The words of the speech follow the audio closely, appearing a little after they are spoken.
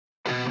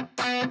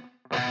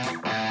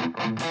And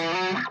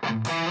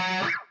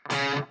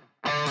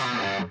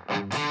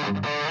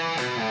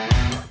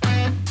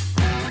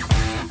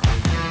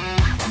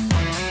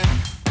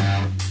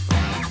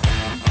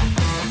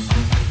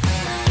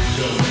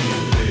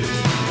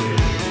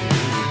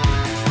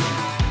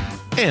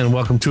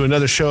welcome to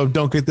another show of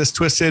Don't Get This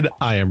Twisted.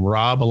 I am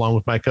Rob, along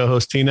with my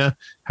co-host Tina.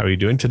 How are you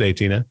doing today,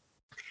 Tina?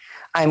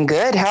 I'm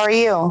good. How are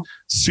you?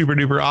 Super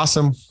duper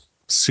awesome.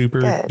 Super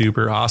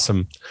duper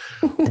awesome.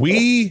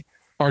 We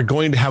are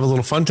going to have a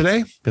little fun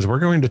today because we're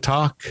going to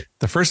talk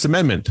the First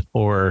Amendment,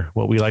 or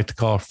what we like to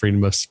call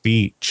freedom of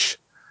speech.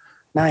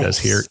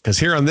 Nice. Because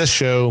here on this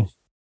show,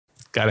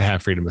 got to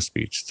have freedom of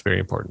speech. It's very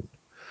important.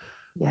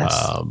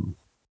 Yes.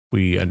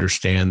 We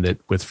understand that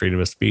with freedom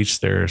of speech,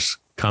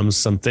 comes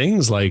some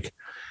things like,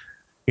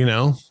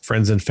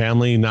 friends and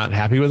family not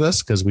happy with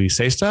us because we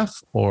say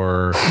stuff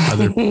or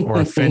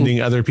offending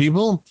other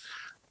people.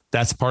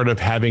 That's part of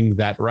having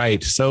that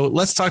right. So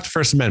let's talk to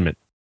First Amendment.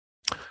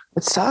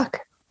 Let's talk.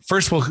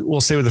 First,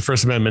 we'll say what the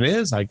First Amendment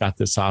is. I got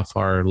this off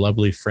our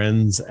lovely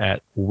friends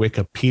at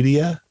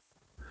Wikipedia.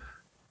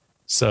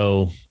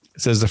 So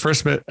it says the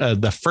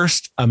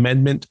First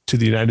Amendment to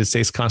the United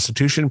States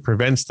Constitution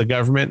prevents the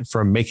government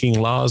from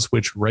making laws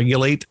which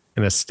regulate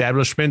an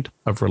establishment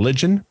of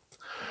religion,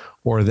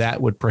 or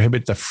that would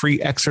prohibit the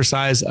free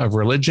exercise of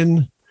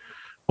religion,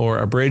 or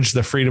abridge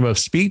the freedom of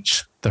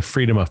speech, the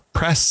freedom of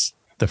press,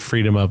 the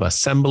freedom of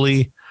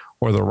assembly,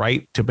 or the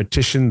right to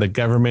petition the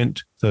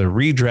government to the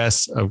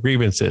redress of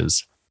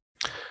grievances.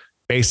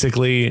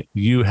 Basically,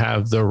 you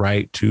have the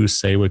right to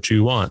say what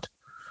you want.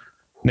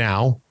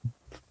 Now,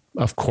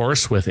 of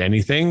course, with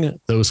anything,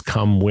 those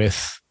come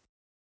with,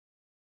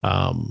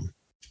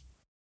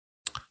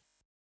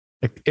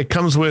 it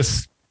comes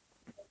with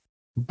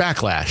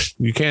backlash.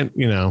 You can't,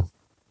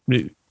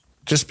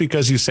 just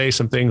because you say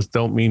some things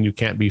don't mean you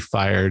can't be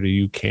fired, or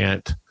you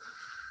can't,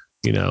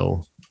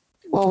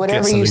 well,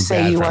 whatever you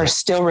say, you are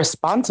still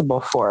responsible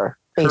for,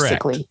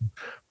 basically. Correct.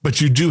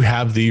 But you do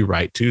have the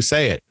right to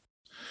say it.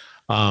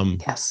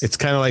 Yes. It's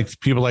kind of like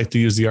people like to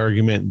use the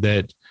argument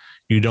that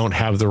you don't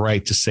have the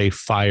right to say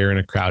fire in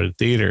a crowded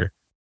theater.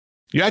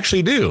 You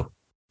actually do.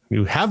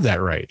 You have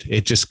that right.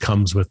 It just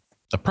comes with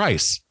a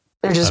price.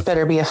 There just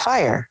better be a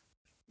fire.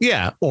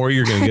 Yeah. Or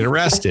you're going to get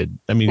arrested.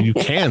 I mean, you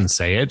can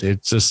say it.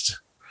 It's just,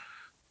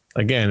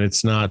 again,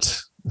 it's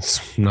not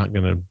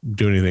going to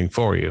do anything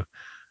for you.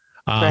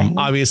 Right.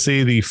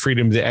 Obviously the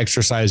freedom to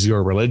exercise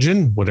your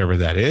religion, whatever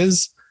that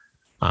is.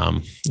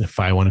 If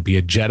I want to be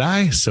a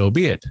Jedi, so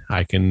be it.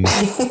 I can be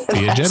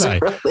a Jedi,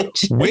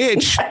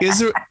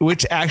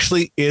 which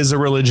actually is a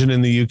religion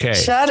in the UK.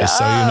 Shut just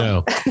up. So you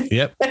know.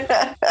 Yep.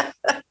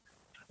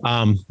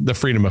 The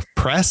freedom of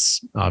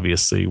press,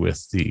 obviously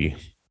with the,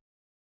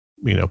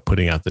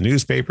 putting out the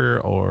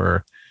newspaper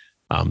or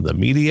the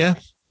media,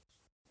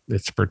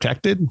 it's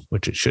protected,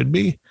 which it should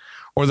be,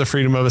 or the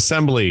freedom of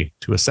assembly,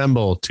 to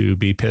assemble, to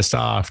be pissed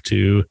off,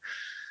 to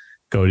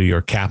go to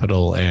your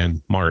capital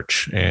and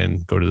march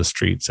and go to the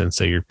streets and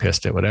say you're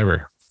pissed at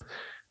whatever.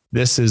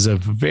 This is a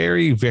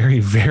very, very,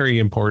 very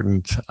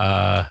important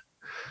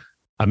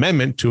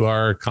amendment to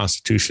our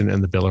Constitution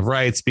and the Bill of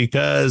Rights,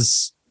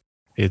 because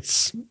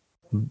it's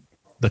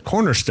the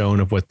cornerstone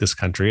of what this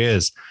country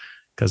is.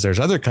 Because there's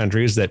other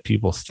countries that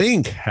people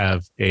think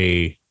have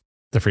the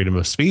freedom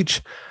of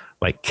speech,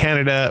 like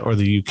Canada or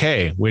the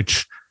UK,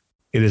 which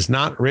it is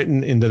not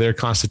written into their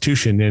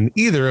constitution in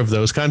either of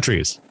those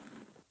countries.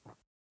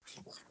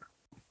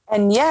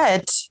 And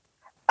yet,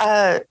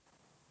 let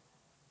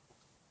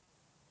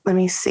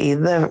me see,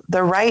 the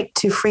right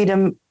to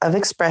freedom of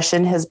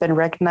expression has been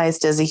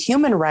recognized as a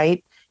human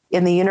right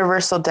in the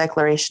Universal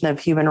Declaration of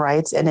Human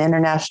Rights and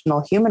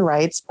International Human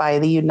Rights by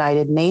the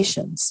United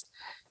Nations.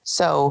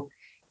 So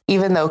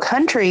even though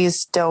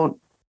countries don't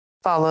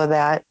follow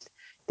that,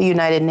 the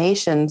United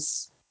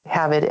Nations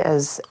have it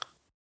as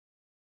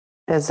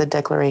a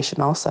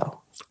declaration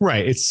also.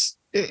 Right.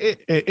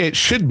 It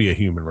should be a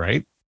human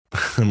right.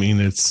 I mean,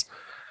 it's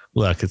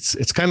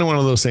kind of one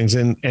of those things.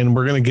 And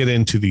we're going to get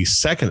into the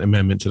Second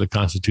Amendment to the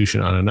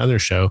Constitution on another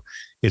show.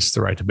 It's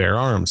the right to bear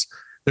arms.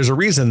 There's a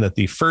reason that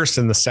the first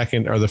and the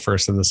second are the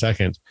first and the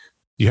second.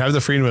 You have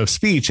the freedom of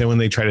speech. And when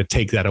they try to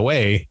take that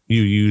away,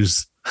 you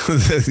use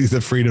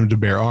the freedom to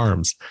bear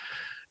arms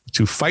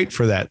to fight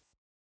for that,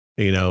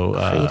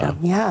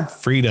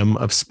 freedom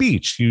of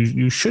speech.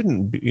 You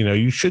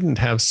shouldn't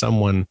have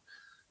someone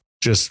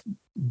just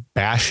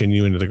bashing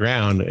you into the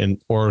ground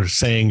or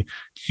saying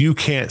you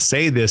can't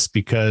say this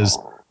because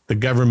the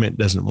government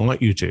doesn't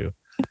want you to.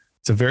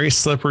 It's a very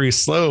slippery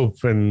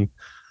slope. And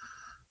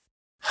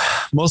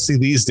mostly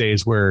these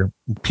days where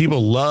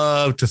people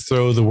love to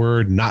throw the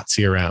word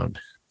Nazi around.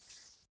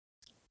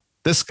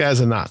 This guy's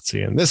a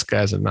Nazi and this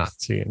guy's a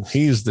Nazi and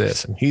he's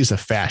this and he's a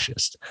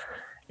fascist.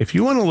 If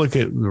you want to look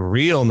at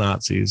real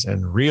Nazis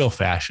and real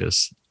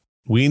fascists,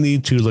 we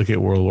need to look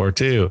at World War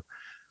II.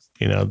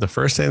 The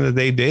first thing that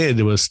they did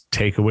was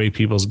take away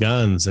people's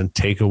guns and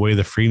take away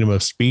the freedom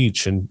of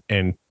speech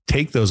and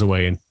take those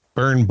away and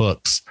burn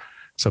books.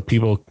 So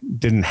people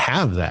didn't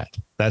have that.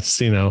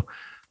 That's,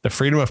 the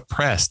freedom of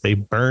press. They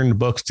burned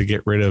books to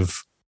get rid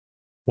of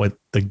what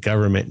the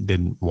government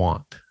didn't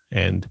want.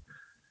 And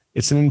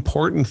it's an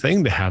important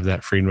thing to have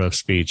that freedom of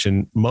speech.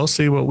 And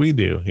mostly what we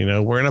do,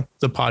 we're in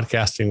the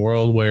podcasting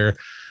world where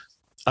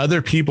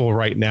other people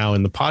right now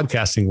in the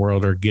podcasting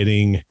world are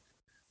getting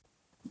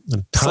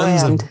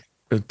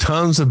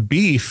tons of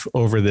beef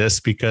over this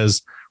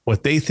because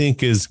what they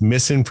think is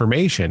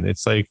misinformation.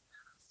 It's like,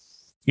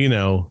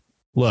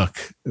 look,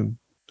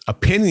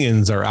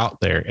 opinions are out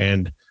there,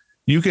 and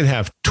you can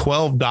have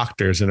 12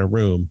 doctors in a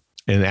room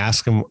and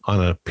ask them on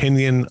an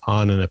opinion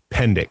on an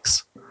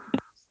appendix.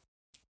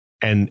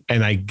 And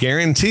I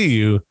guarantee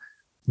you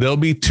there'll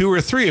be 2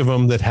 or 3 of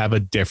them that have a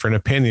different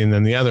opinion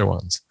than the other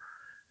ones.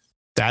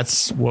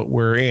 That's what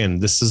we're in.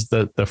 This is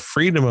the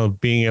freedom of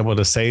being able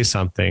to say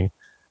something,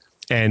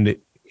 and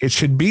it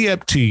should be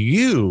up to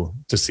you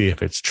to see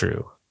if it's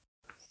true.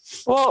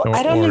 Well,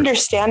 I don't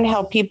understand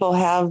how people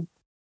have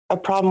a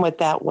problem with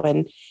that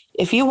when,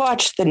 if you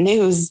watch the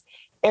news,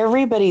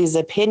 everybody's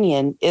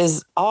opinion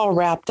is all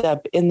wrapped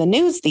up in the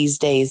news these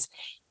days.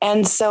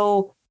 And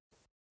so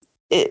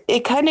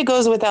it kind of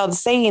goes without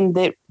saying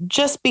that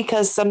just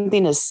because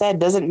something is said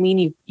doesn't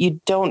mean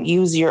you don't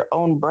use your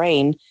own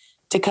brain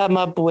to come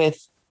up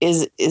with,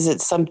 is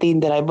it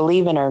something that I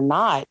believe in or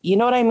not? You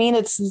know what I mean?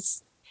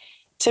 It's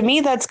to me,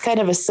 that's kind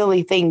of a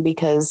silly thing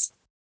because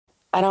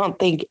I don't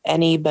think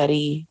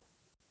anybody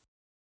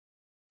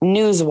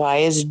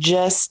news-wise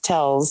just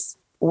tells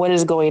what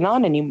is going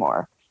on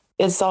anymore.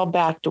 It's all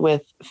backed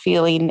with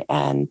feeling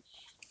and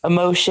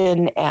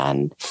emotion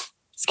and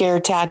scare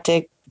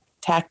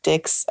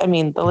tactics. I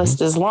mean, the list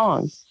is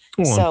long.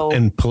 Well,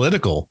 and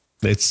political.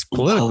 It's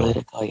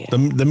political. Yeah.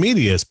 The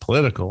media is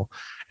political.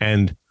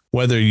 And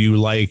whether you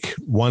like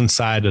one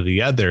side or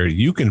the other,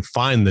 you can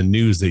find the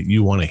news that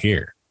you want to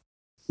hear.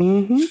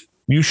 Mm-hmm.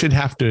 You should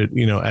have to,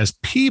 as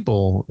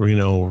people,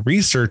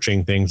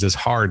 researching things is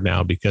hard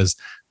now because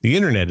the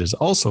internet is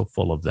also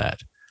full of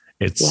that.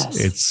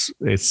 It's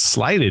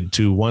slighted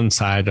to one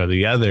side or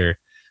the other.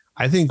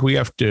 I think we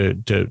have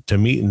to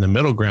meet in the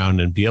middle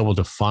ground and be able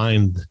to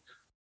find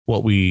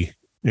what we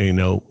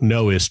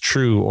know is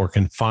true, or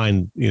can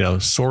find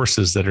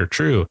sources that are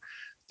true.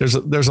 There's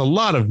a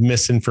lot of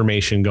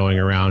misinformation going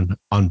around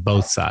on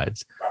both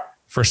sides.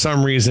 For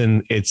some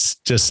reason, it's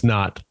just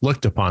not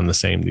looked upon the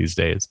same these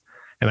days.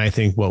 And I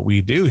think what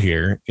we do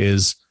here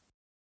is,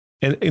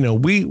 and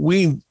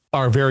we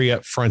are very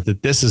upfront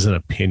that this is an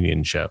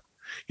opinion show.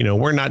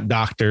 We're not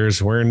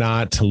doctors, we're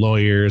not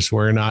lawyers,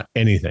 we're not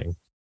anything.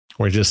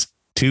 We're just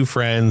 2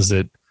 friends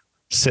that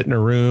sit in a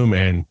room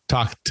and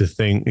talk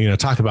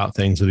about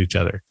things with each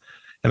other.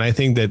 And I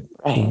think that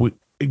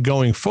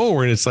going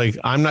forward, it's like,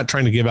 I'm not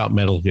trying to give out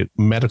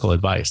medical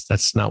advice.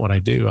 That's not what I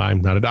do.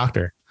 I'm not a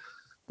doctor,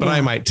 but I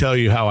might tell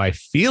you how I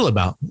feel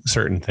about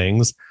certain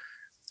things.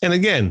 And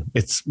again,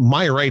 it's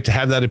my right to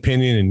have that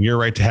opinion and your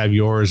right to have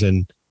yours.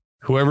 And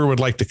whoever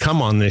would like to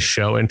come on this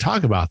show and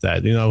talk about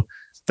that,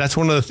 that's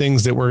one of the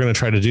things that we're going to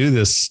try to do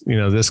this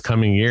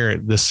coming year.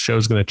 This show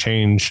is going to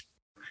change,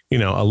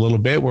 a little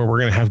bit, where we're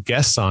going to have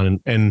guests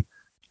on. And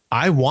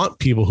I want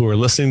people who are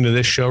listening to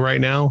this show right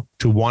now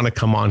to want to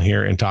come on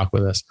here and talk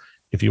with us.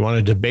 If you want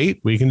to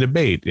debate, we can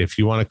debate. If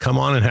you want to come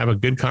on and have a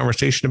good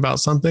conversation about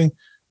something,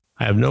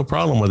 I have no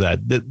problem with that.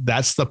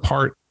 That's the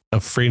part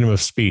of freedom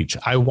of speech.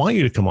 I want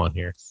you to come on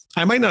here.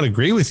 I might not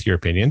agree with your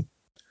opinion,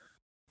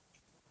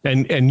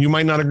 and you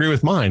might not agree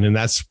with mine. And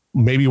that's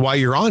maybe why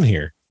you're on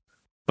here,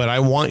 but I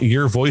want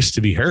your voice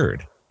to be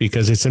heard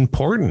because it's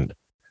important.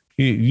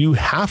 You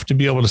have to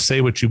be able to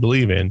say what you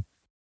believe in,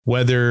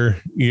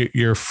 whether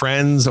your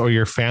friends or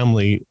your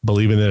family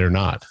believe in it or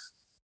not.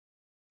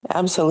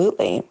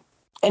 Absolutely.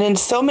 And in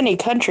so many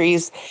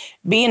countries,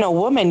 being a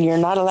woman, you're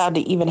not allowed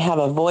to even have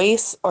a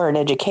voice or an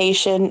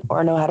education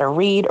or know how to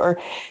read.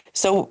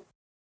 So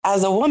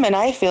as a woman,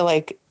 I feel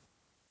like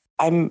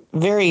I'm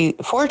very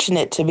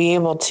fortunate to be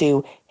able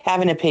to have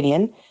an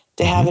opinion,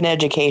 to have an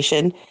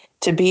education,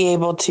 to be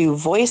able to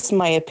voice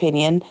my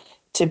opinion,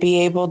 to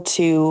be able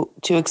to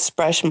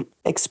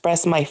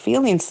express my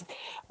feelings.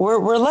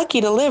 We're lucky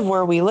to live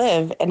where we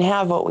live and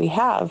have what we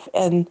have.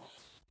 And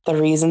the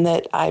reason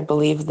that I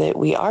believe that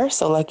we are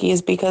so lucky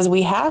is because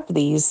we have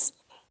these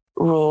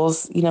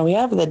rules. We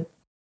have the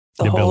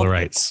whole Bill of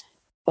Rights,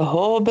 the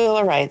whole Bill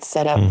of Rights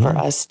set up for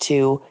us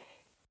to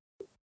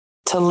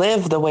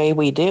live the way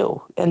we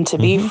do and to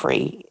be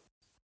free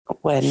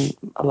when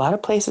a lot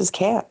of places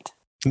can't.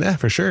 Yeah,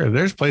 for sure.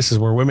 There's places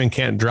where women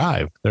can't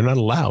drive. They're not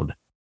allowed.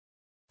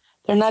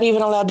 They're not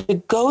even allowed to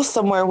go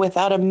somewhere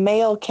without a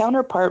male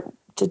counterpart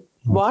to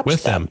watch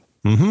with them.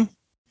 Mm-hmm.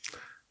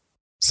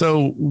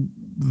 So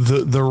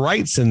the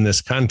rights in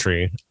this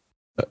country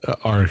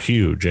are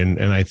huge. And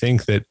I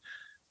think that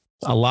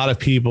a lot of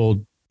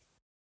people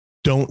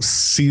don't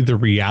see the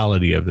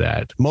reality of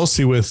that,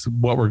 mostly with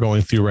what we're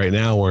going through right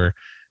now, where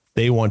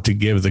they want to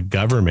give the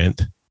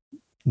government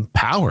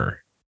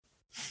power.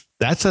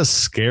 That's a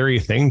scary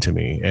thing to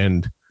me.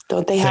 And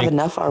don't they have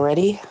enough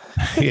already?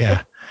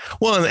 Yeah.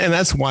 Well, and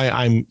that's why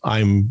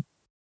I'm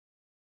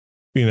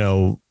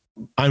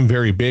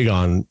very big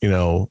on,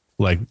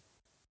 like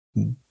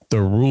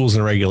the rules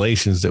and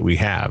regulations that we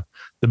have.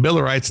 The Bill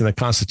of Rights and the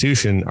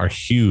Constitution are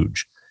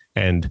huge.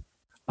 And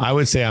I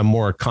would say I'm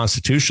more a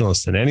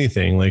constitutionalist than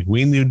anything. Like,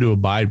 we need to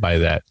abide by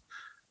that.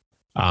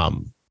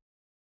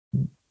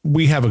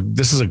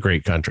 This is a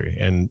great country.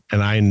 And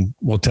I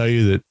will tell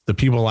you that the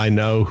people I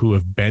know who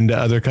have been to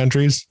other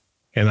countries,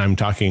 and I'm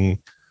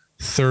talking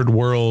third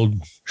world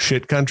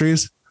shit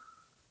countries,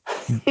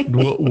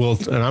 will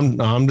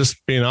and I'm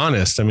just being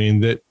honest. I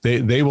mean, that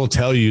they will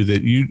tell you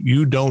that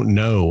you don't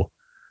know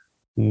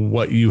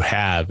what you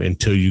have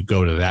until you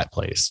go to that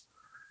place,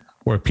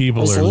 where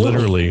people Absolutely. are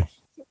literally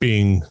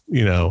being,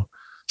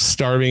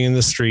 starving in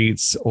the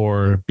streets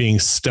or being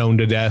stoned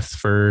to death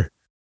for,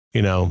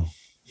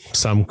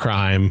 some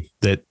crime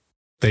that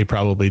they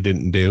probably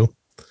didn't do.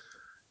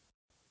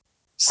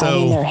 So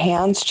having their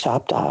hands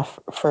chopped off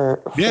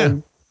for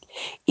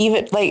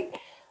even like,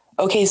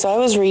 okay, so I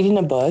was reading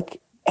a book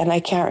and I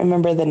can't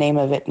remember the name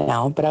of it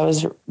now, but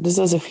this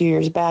was a few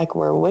years back,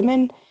 where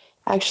women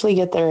actually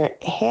get their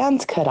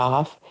hands cut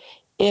off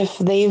if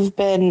they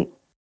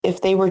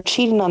were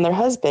cheating on their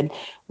husband,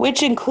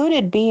 which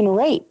included being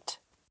raped.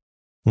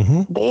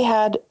 Mm-hmm. They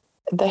had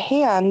the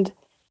hand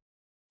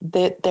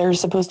that they're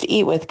supposed to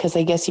eat with, because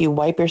I guess you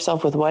wipe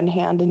yourself with one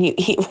hand and you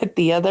eat with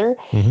the other.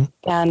 Mm-hmm.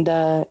 And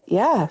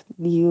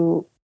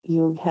you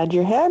had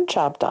your hand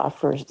chopped off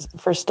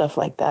for stuff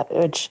like that,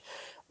 which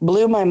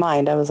blew my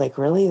mind. I was like,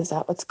 really? Is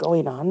that what's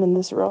going on in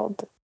this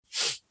world?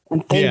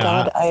 And thank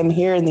God I am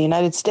here in the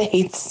United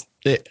States.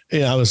 I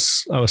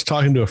was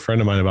talking to a friend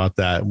of mine about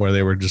that, where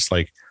they were just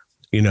like,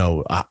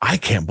 I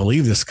can't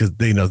believe this, because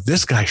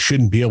this guy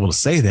shouldn't be able to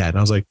say that. And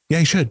I was like, yeah,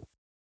 he should.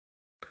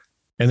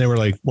 And they were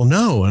like, well,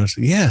 no. And I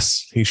said,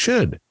 yes, he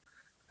should.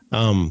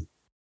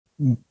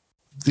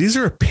 These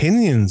are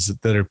opinions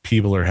that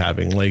people are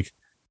having. Like,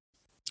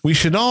 we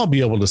should all be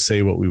able to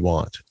say what we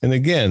want. And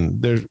again,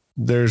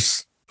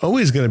 there's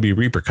always going to be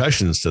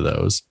repercussions to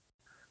those.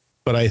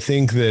 But I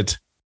think that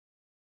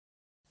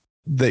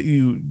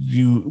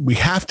we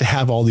have to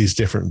have all these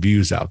different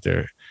views out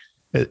there.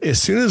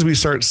 As soon as we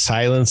start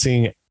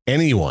silencing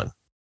anyone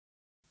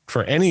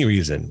for any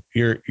reason,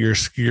 you're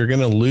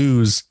going to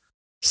lose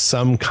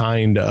some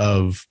kind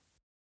of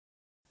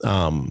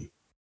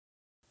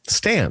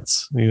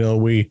stance.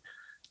 You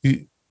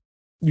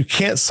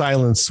can't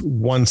silence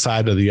one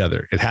side or the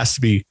other. It has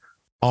to be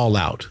all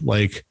out.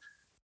 Like,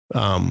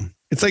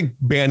 it's like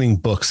banning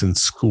books in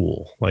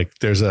school. Like,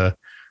 there's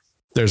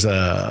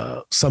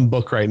some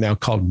book right now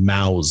called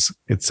Mouse.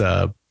 It's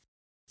a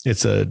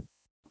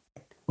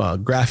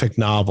graphic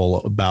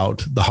novel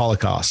about the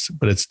Holocaust,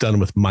 but it's done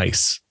with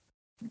mice.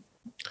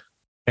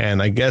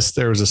 And I guess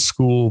there was a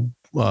school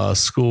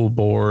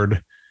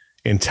board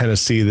in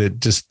Tennessee that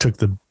just took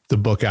the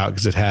book out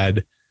because it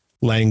had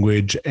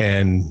language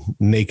and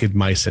naked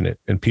mice in it,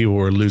 and people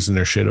were losing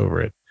their shit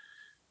over it.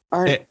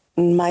 Aren't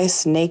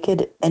mice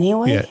naked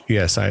anyway? Yeah.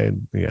 Yes,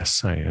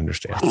 I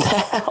understand.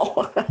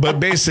 But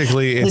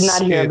basically, did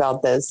not hear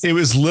about this. It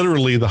was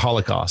literally the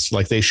Holocaust.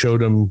 Like, they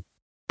showed them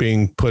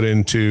being put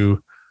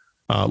into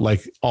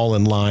like all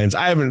in lines.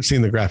 I haven't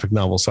seen the graphic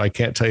novel, so I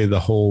can't tell you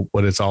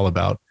what it's all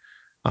about.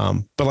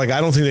 But like,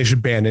 I don't think they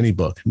should ban any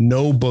book.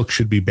 No book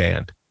should be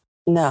banned.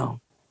 No.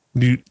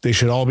 They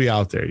should all be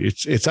out there.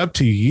 It's up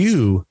to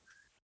you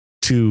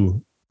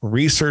to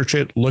research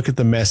it, look at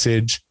the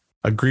message,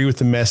 agree with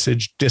the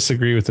message,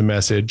 disagree with the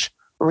message.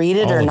 Read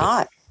it or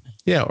not.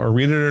 Yeah, or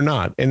read it or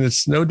not. And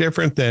it's no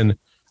different than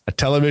a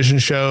television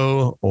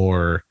show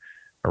or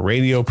a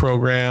radio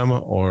program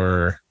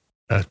or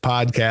a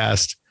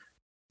podcast.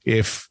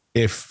 If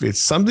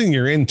it's something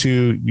you're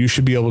into, you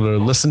should be able to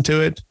listen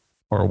to it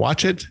or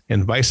watch it,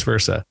 and vice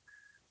versa.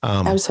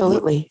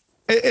 Absolutely.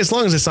 As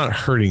long as it's not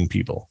hurting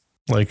people.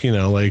 Like,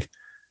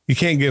 you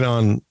can't get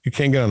on a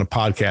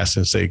podcast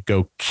and say,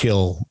 go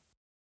kill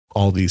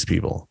all these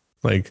people.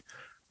 Like,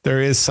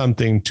 there is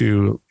something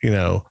to,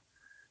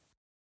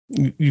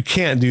 you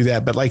can't do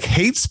that. But like,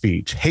 hate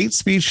speech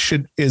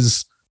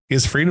is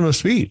freedom of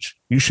speech.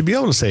 You should be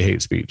able to say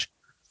hate speech.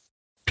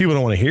 People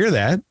don't want to hear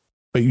that,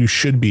 but you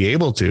should be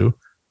able to.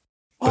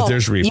 But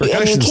there's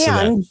repercussions to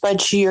that.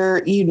 But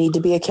you need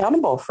to be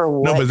accountable for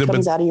what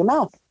comes out of your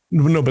mouth.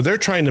 No, but they're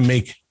trying to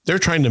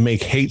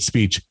make hate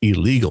speech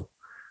illegal.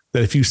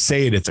 That if you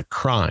say it, it's a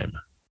crime.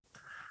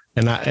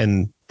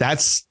 And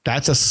that's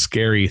a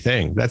scary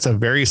thing. That's a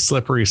very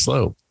slippery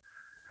slope.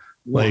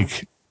 Yeah.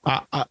 Like,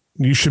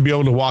 you should be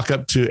able to walk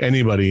up to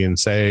anybody and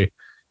say,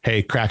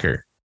 hey,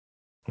 cracker.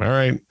 All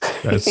right.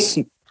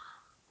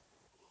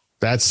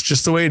 That's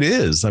just the way it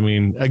is. I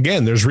mean,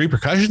 again, there's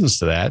repercussions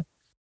to that,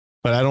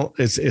 but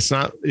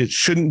it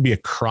shouldn't be a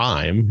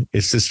crime.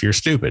 It's just, you're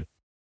stupid.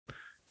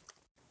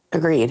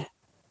 Agreed.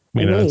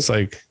 It's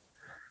like,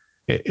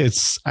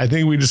 I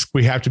think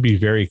we have to be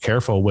very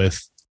careful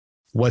with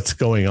what's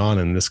going on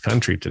in this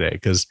country today,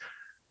 because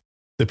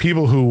the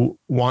people who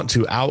want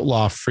to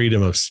outlaw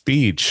freedom of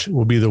speech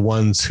will be the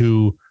ones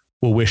who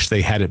will wish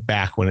they had it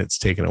back when it's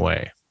taken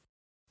away.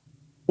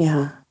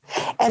 Yeah.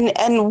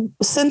 And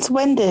since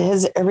when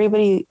has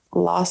everybody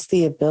lost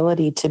the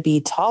ability to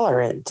be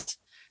tolerant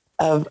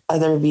of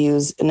other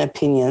views and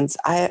opinions.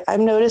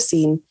 I'm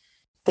noticing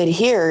that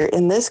here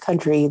in this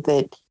country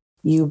that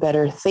you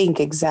better think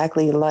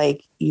exactly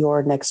like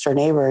your next door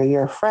neighbor,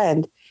 your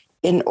friend,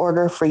 in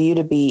order for you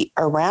to be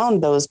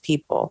around those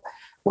people.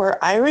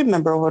 Where I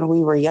remember when we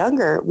were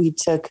younger, we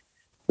took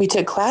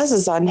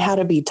classes on how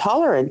to be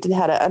tolerant and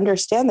how to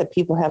understand that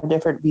people have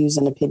different views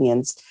and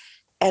opinions.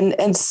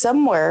 And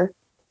somewhere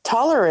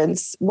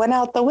tolerance went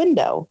out the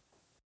window.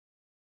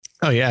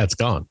 Oh yeah, it's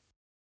gone.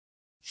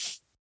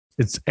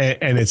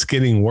 It's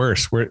getting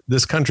worse.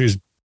 This country's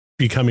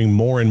becoming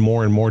more and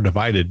more and more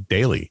divided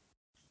daily.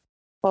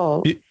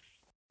 Oh,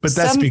 but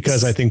that's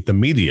because I think the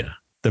media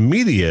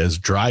is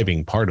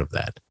driving part of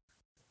that.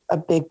 A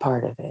big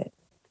part of it.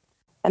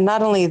 And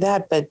not only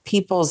that, but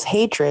people's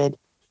hatred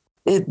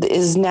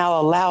is now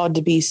allowed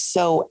to be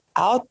so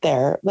out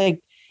there.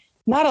 Like,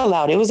 not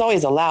allowed. It was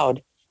always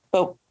allowed.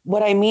 But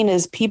what I mean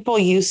is people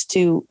used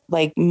to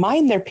like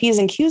mind their P's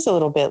and Q's a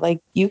little bit. Like,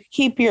 you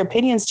keep your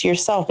opinions to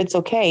yourself. It's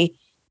okay.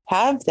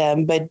 Have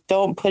them, but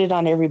don't put it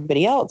on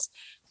everybody else.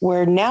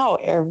 Where now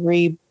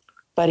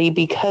everybody,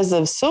 because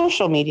of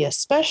social media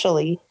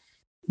especially,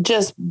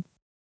 just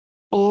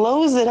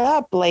blows it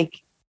up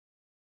like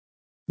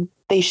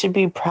they should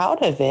be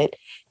proud of it.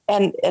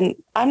 And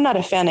I'm not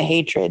a fan of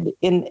hatred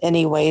in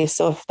any way.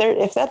 So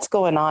if that's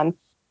going on,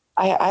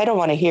 I don't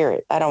want to hear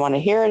it. I don't want to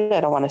hear it.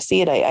 I don't want to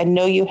see it. I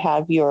know you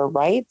have your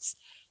rights,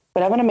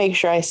 but I'm going to make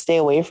sure I stay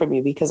away from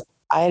you because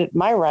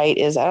my right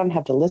is I don't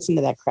have to listen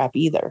to that crap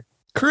either.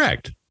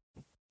 Correct.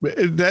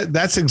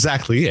 That's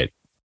exactly it.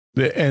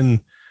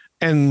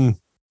 And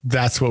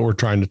that's what we're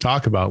trying to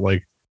talk about.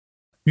 Like,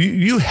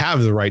 you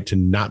have the right to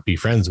not be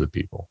friends with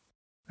people,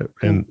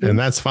 and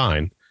that's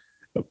fine.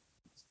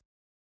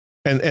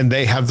 And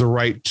they have the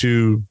right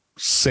to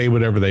say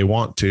whatever they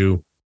want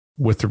to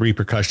with the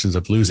repercussions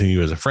of losing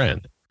you as a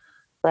friend.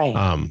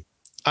 Right.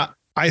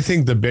 I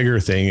think the bigger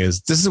thing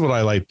is, this is what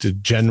I like to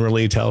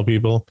generally tell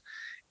people.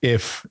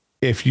 If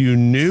you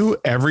knew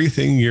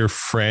everything your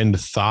friend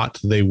thought,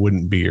 they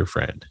wouldn't be your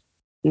friend.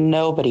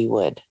 Nobody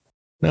would.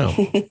 No.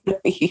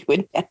 You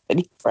wouldn't have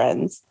any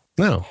friends.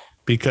 No,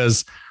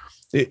 because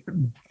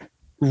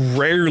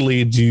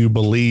rarely do you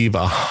believe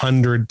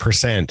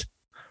 100%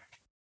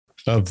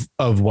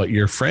 of what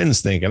your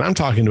friends think. And I'm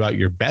talking about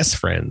your best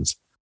friends.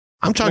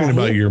 I'm talking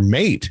about your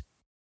mate.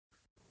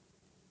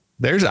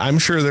 I'm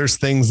sure there's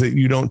things that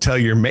you don't tell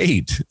your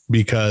mate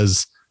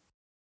because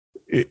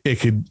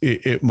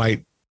it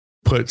might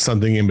put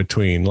something in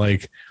between.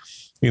 Like,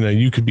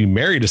 you could be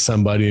married to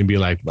somebody and be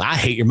like, I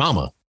hate your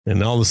mama.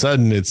 And all of a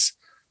sudden it's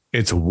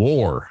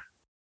war.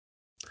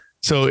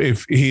 So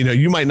if,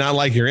 you might not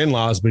like your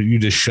in-laws, but you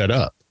just shut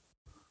up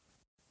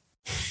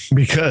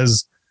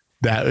because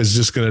that is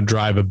just going to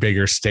drive a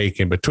bigger stake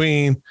in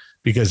between,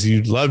 because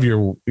you love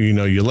your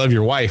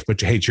wife,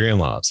 but you hate your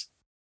in-laws.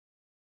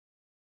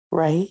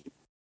 Right.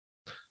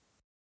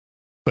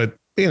 But,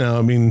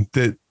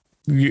 that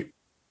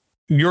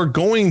you're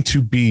going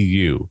to be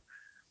you,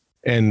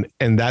 and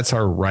that's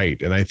our right.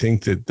 And I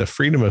think that the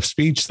freedom of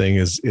speech thing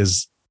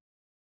is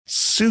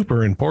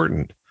super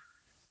important,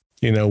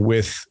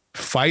 with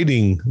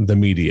fighting the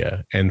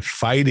media and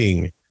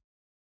fighting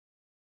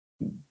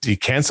the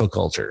cancel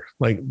culture.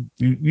 Like,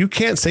 you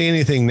can't say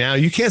anything now.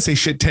 You can't say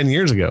shit 10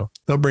 years ago.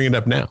 They'll bring it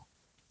up now.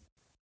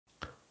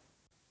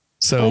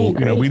 So,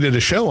 we did a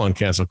show on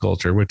cancel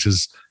culture, which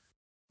is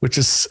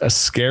a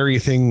scary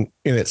thing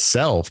in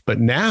itself. But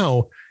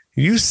now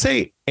you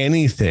say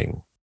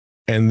anything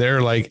and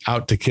they're like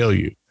out to kill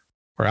you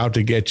or out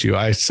to get you.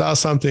 I saw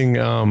something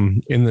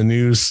in the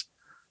news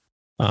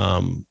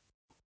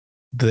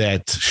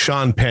that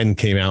Sean Penn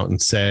came out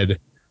and said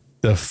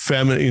that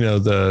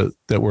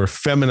we're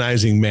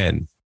feminizing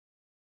men,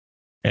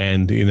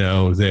 and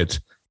that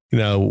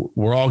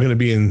we're all going to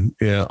be in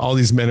all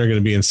these men are going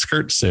to be in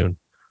skirts soon,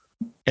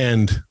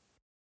 and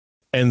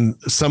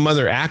some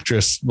other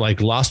actress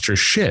like lost her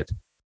shit,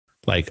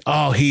 like,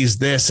 oh, he's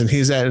this and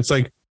he's that. It's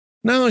like,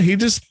 no, he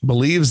just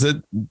believes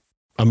that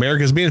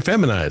America's being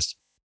feminized.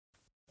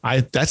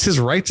 That's his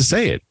right to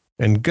say it,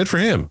 and good for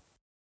him.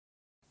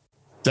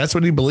 That's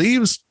what he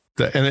believes,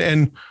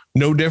 and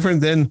no different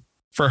than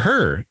for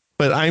her.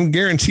 But I'm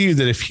guarantee you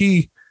that if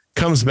he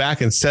comes back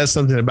and says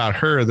something about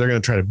her, they're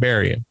going to try to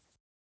bury him.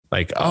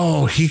 Like,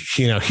 oh,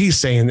 he's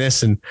saying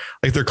this, and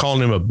like they're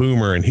calling him a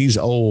boomer and he's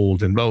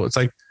old and blah. It's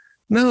like,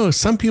 no,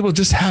 some people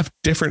just have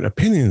different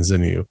opinions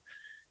than you.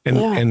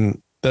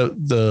 And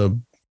the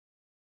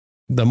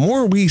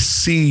more we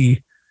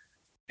see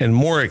and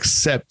more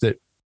accept that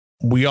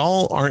we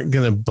all aren't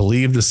going to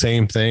believe the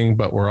same thing,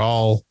 but we're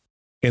all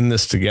in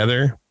this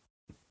together,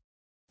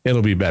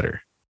 it'll be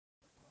better.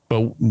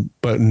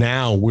 But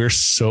now we're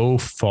so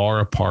far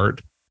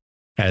apart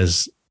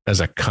as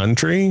a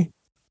country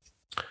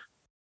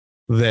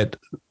that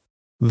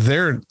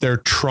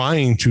they're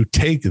trying to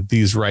take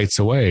these rights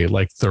away,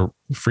 like the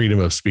freedom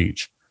of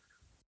speech.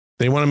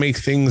 They want to make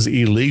things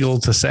illegal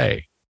to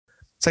say.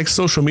 It's like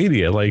social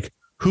media. Like,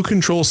 who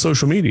controls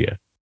social media?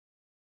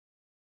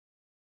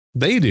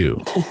 They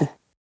do.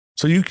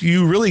 So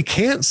you really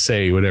can't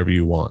say whatever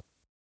you want.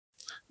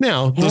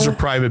 Now, those are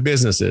private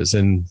businesses,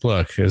 and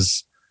look,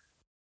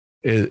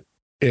 if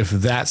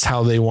that's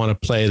how they want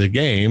to play the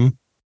game,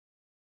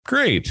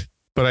 great.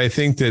 But I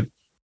think that,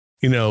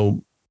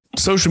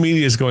 social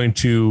media is going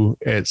to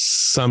at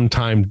some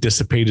time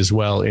dissipate as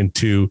well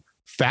into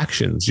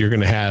factions. You're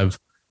going to have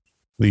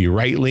the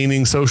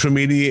right-leaning social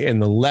media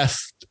and the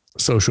left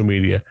social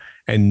media,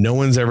 and no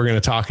one's ever going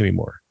to talk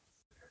anymore.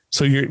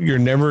 So you're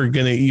never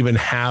going to even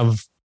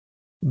have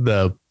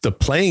the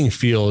playing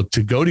field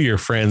to go to your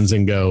friends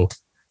and go,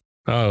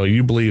 oh,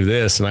 you believe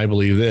this and I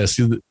believe this.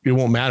 It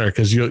won't matter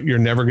because you're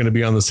never going to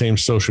be on the same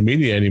social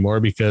media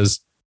anymore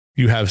because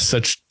you have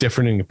such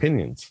differing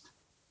opinions.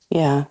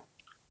 Yeah.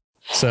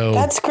 So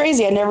that's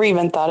crazy. I never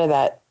even thought of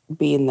that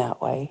being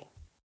that way.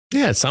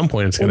 Yeah, at some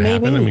point it's going to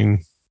happen. I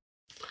mean,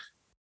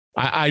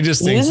 I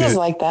just think news is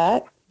like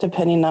that,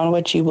 depending on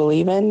what you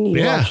believe in.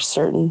 You watch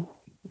certain.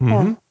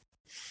 Mm-hmm. Yeah.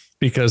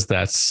 Because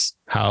that's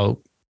how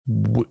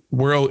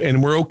we're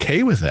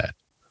okay with that.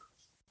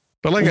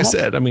 But like I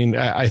said, I mean,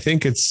 I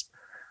think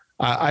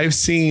I've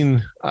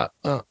seen, I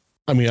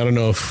don't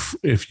know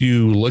if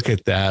you look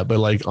at that, but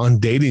like on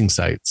dating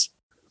sites,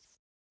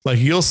 like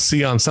you'll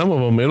see on some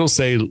of them, it'll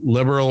say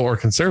liberal or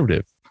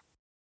conservative.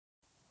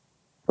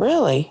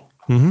 Really?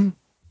 Mm-hmm.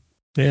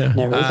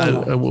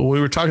 Yeah. We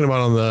were talking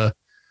about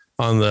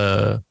on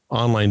the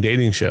online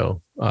dating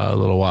show a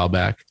little while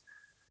back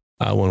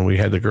when we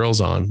had the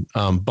girls on.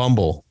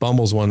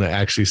 Bumble's one that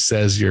actually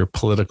says your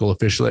political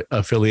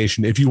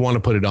affiliation if you want to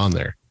put it on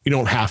there. You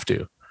don't have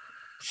to.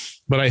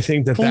 But I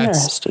think that's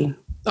interesting.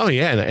 Oh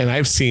yeah, and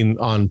I've seen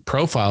on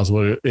profiles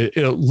where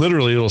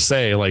it'll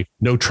say like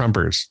no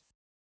Trumpers.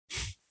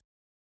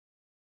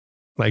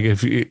 Like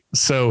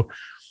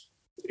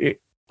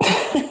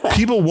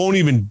people won't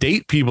even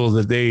date people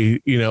that they,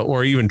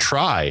 or even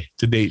try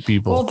to date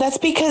people. Well, that's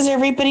because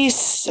everybody's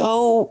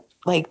so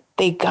like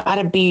they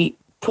gotta be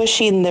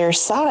pushing their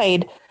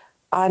side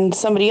on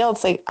somebody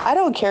else. Like, I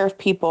don't care if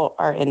people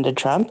are into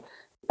Trump.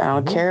 I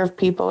don't care if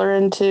people are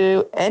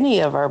into any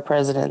of our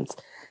presidents.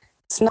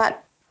 It's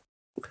not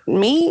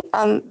me.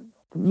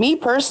 Me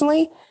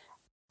personally,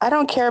 I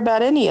don't care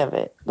about any of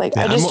it. Like,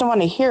 I just don't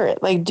want to hear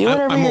it. Like, do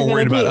whatever I'm you're more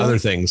worried about other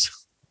things.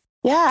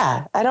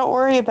 Yeah. I don't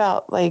worry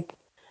about like,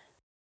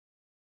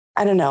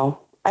 I don't know.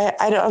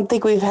 I don't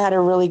think we've had a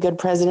really good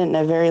president in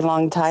a very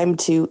long time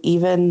to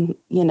even,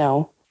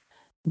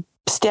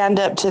 stand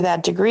up to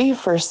that degree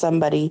for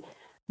somebody.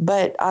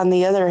 But on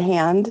the other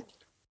hand,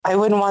 I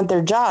wouldn't want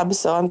their job,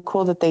 so I'm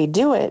cool that they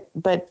do it.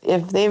 But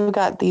if they've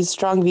got these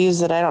strong views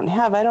that I don't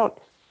have, I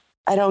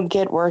don't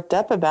get worked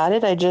up about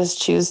it. I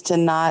just choose to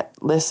not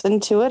listen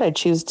to it. I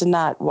choose to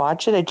not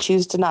watch it. I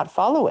choose to not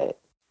follow it.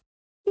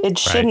 It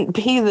shouldn't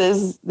be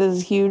this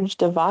huge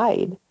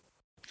divide.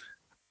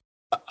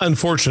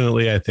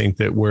 Unfortunately, I think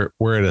that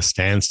we're at a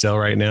standstill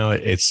right now.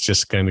 It's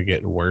just going to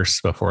get worse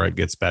before it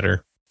gets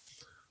better.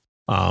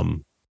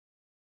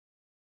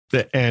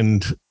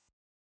 And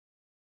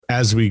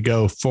as we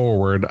go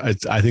forward, I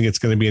think it's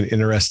going to be an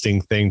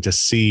interesting thing to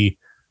see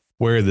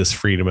where this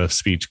freedom of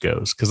speech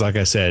goes. Because like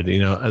I said,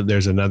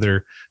 there's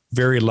another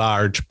very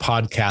large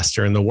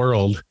podcaster in the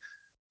world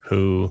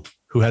who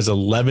has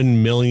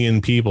 11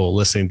 million people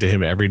listening to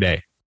him every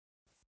day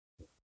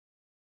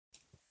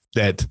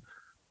that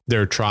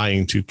they're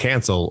trying to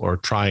cancel or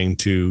trying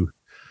to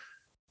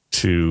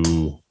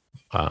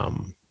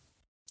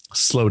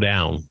slow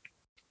down,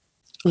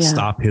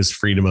 stop his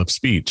freedom of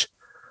speech.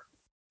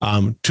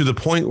 To the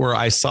point where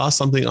I saw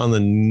something on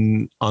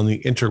the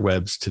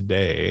interwebs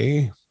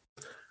today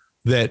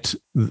that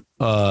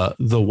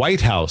the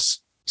White House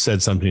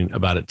said something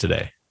about it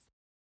today.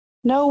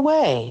 No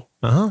way.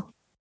 Uh-huh.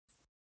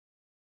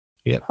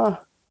 Yep. Huh.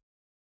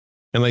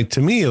 And like,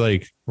 to me,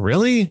 like,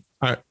 really?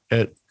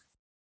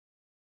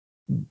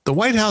 The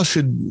White House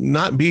should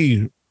not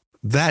be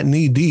that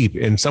knee deep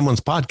in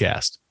someone's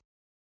podcast.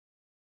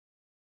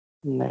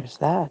 And there's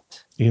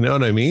that. You know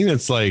what I mean?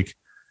 It's like,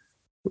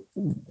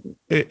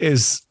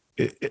 has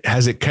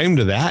it come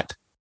to that?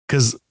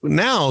 Because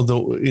now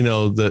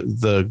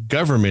the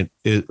government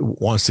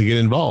wants to get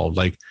involved.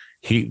 Like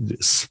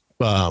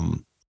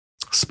Spotify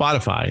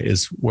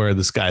is where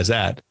this guy's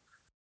at,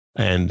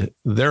 and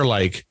they're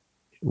like,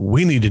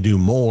 we need to do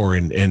more.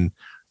 And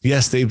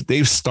yes,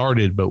 they've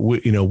started, but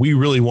we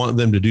really want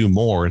them to do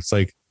more. It's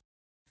like,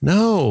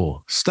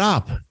 no,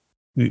 stop.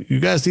 You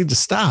guys need to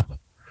stop.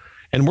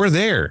 And we're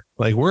there.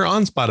 Like, we're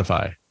on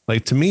Spotify.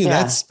 Like, to me,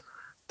 that's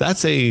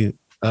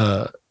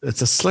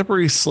it's a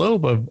slippery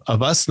slope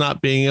of us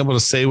not being able to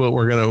say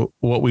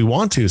what we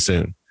want to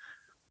soon.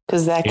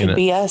 Because that could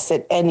be us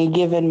at any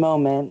given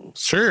moment.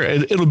 Sure.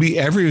 It'll be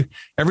every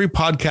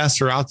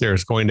podcaster out there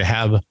is going to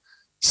have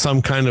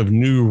some kind of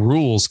new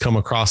rules come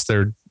across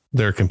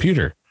their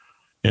computer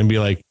and be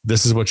like,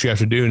 this is what you have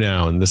to do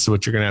now. And this is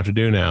what you're going to have to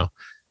do now.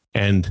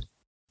 And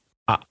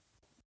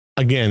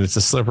again, it's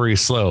a slippery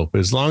slope.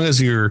 As long as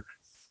you're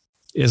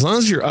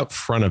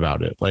upfront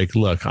about it, like,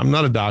 look, I'm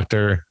not a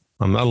doctor.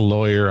 I'm not a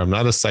lawyer. I'm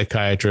not a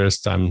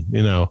psychiatrist.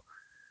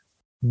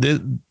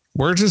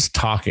 We're just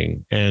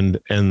talking and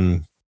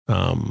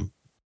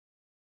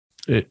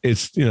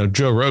it's,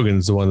 Joe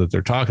Rogan's the one that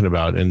they're talking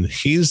about. And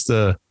he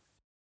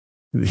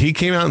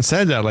came out and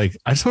said that, like,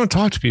 I just want to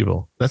talk to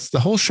people. That's the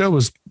whole show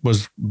was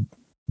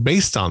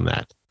based on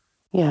that.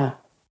 Yeah.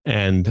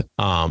 And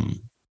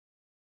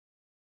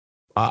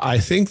I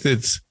think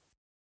that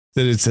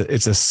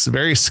it's a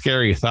very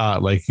scary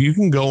thought. Like, you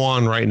can go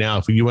on right now,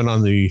 if you went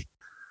on the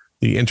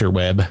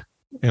interweb,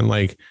 and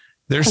like,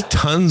 there's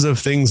tons of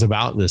things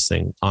about this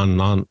thing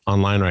online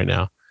right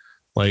now.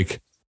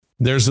 Like,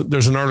 there's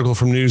an article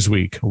from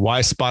Newsweek,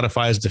 why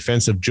Spotify's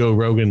defense of Joe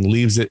Rogan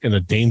leaves it in a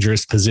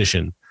dangerous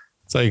position.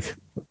 It's like,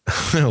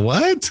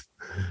 what?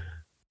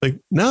 Like,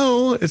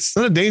 no, it's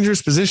not a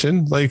dangerous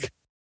position. Like,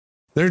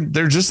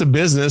 they're just a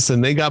business,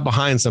 and they got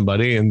behind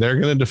somebody, and they're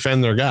going to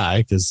defend their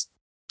guy because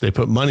they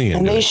put money in.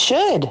 And they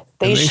should.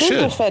 They should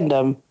defend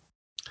him.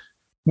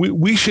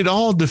 We should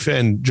all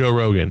defend Joe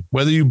Rogan,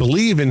 whether you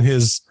believe in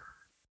his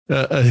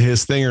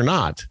thing or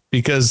not,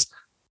 because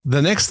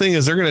the next thing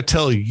is they're going to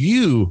tell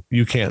you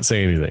can't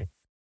say anything.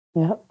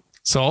 Yeah.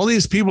 So all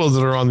these people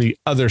that are on the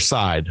other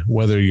side,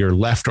 whether you're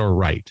left or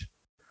right,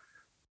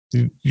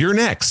 you're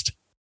next.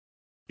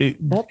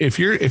 If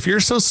you're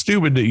so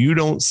stupid that you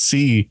don't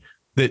see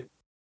that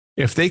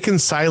if they can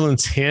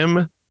silence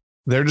him,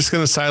 they're just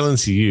going to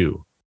silence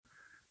you.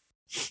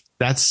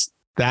 That's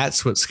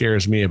what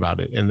scares me about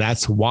it. And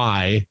that's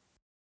why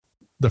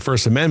the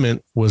First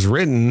Amendment was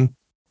written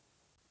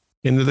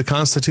into the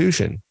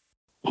Constitution.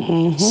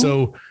 Mm-hmm.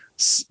 So,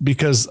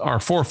 because our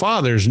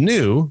forefathers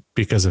knew,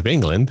 because of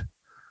England,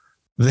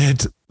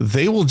 that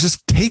they will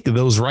just take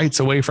those rights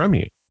away from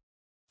you.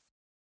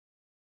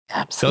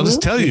 Absolutely. They'll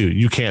just tell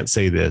you can't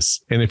say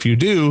this. And if you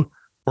do,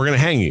 we're going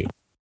to hang you,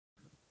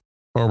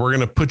 or we're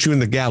going to put you in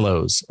the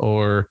gallows,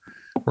 or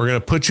we're going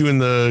to put you in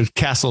the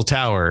castle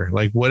tower,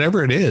 like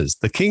whatever it is.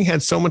 The king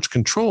had so much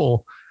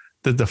control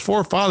that the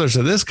forefathers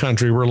of this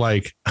country were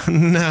like,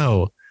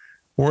 no,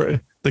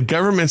 the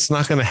government's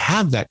not going to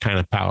have that kind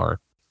of power.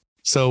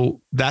 So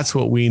that's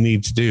what we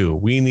need to do.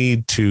 We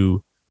need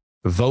to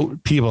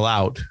vote people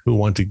out who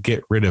want to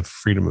get rid of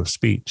freedom of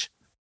speech.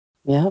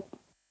 Yep.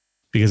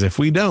 Because if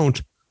we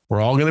don't,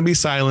 we're all going to be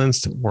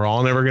silenced. We're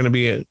all never going to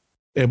be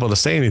able to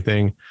say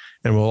anything.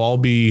 And we'll all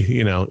be,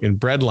 in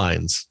bread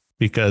lines,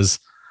 because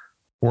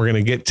we're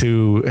going to get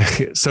to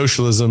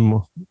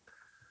socialism,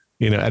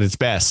 at its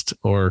best,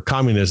 or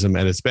communism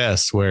at its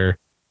best, where,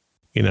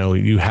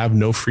 you have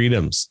no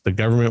freedoms. The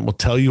government will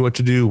tell you what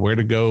to do, where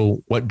to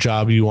go, what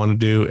job you want to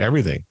do,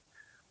 everything.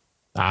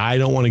 I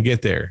don't want to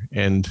get there.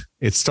 And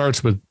it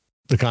starts with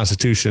the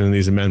Constitution and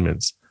these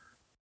amendments.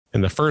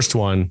 And the first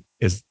one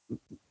is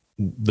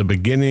the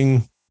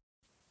beginning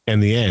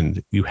and the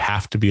end. You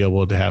have to be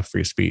able to have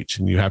free speech,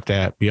 and you have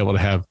to be able to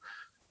have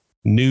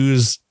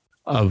news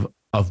of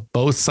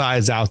both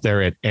sides out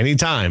there at any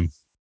time.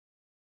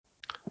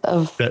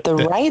 Of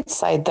the right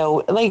side,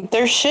 though, like,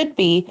 there should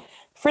be,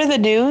 for the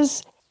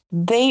news,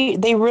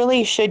 they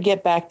really should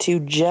get back to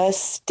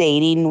just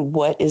stating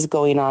what is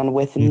going on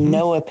with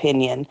no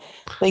opinion.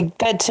 Like,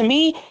 that, to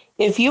me,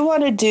 if you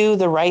want to do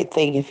the right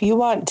thing, if you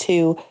want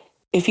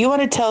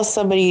to tell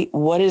somebody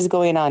what is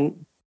going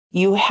on,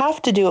 you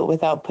have to do it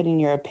without putting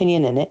your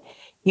opinion in it.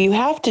 You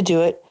have to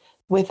do it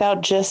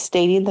without just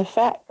stating the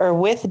fact, or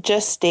with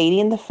just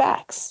stating the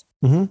facts.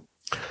 Mm-hmm.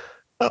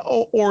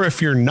 Or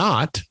if you're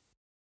not,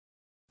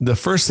 the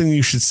first thing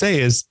you should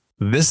say is,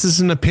 this is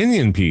an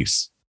opinion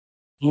piece.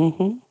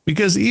 Mm-hmm.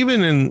 Because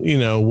even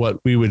in, what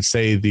we would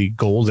say the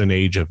golden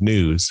age of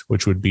news,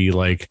 which would be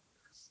like,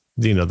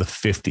 the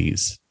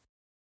 50s,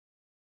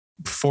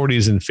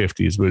 40s and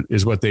 50s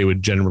is what they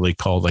would generally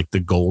call like the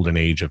golden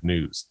age of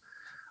news.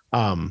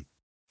 When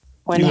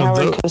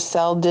Howard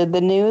Cosell did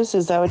the news,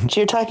 is that what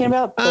you're talking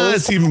about?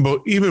 It's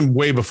even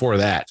way before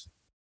that.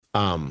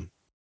 I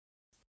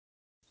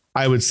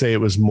would say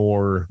it was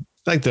more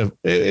like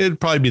it'd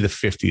probably be the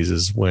 50s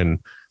is when,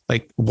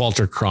 like,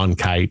 Walter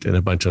Cronkite and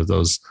a bunch of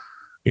those,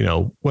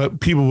 what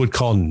people would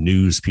call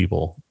news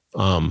people.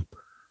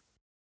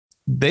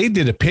 They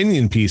did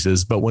opinion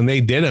pieces, but when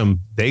they did them,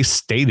 they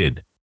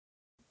stated,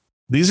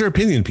 these are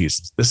opinion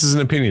pieces. This is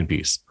an opinion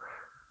piece.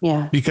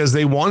 Yeah. Because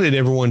they wanted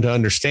everyone to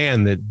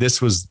understand that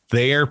this was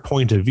their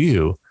point of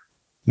view,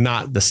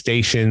 not the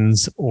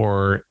stations,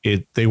 or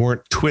they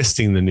weren't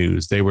twisting the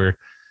news. They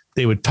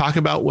would talk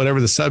about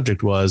whatever the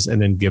subject was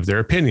and then give their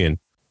opinion,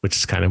 which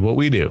is kind of what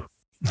we do.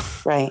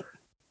 Right.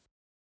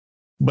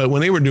 But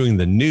when they were doing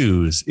the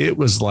news, it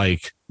was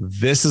like,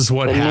 this is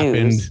what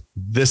happened. News.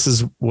 This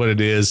is what it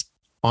is.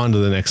 On to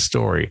the next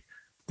story.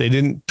 They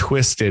didn't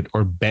twist it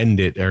or bend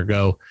it or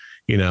go,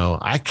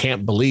 I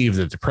can't believe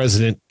that the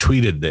president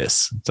tweeted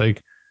this. It's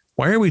like,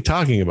 why are we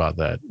talking about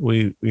that?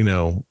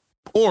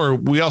 Or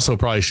we also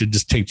probably should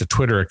just take the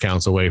Twitter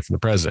accounts away from the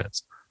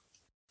presidents.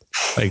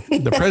 Like,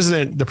 the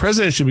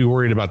president should be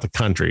worried about the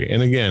country.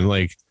 And again,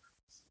 like,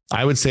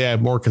 I would say I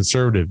have more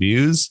conservative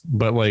views,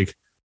 but like,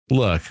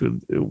 look,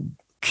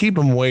 keep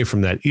them away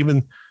from that.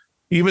 Even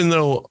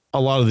though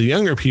a lot of the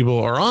younger people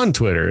are on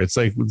Twitter, it's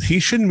like, he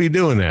shouldn't be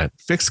doing that.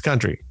 Fix the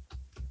country.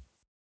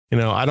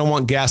 I don't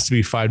want gas to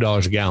be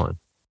 $5 a gallon.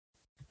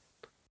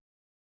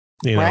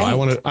 You know, Right.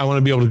 I want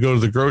to be able to go to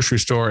the grocery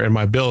store and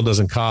my bill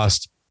doesn't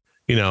cost,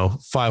 you know,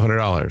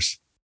 $500.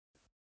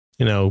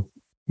 You know,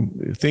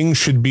 things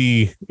should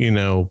be, you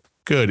know,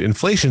 good.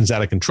 Inflation's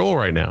out of control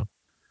right now.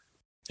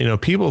 You know,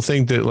 people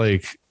think that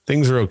like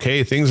things are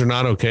okay. Things are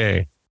not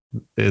okay.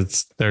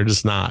 They're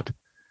just not.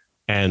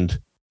 And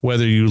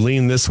whether you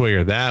lean this way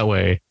or that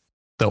way,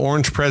 the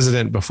orange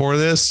president before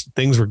this,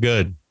 things were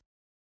good.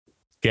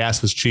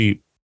 Gas was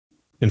cheap.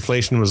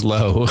 Inflation was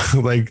low.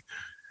 Like,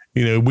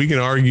 you know, we can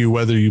argue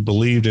whether you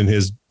believed in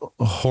his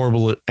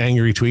horrible,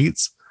 angry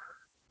tweets,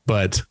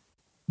 but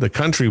the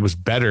country was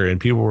better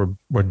and people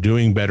were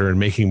doing better and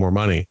making more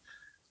money.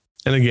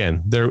 And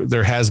again,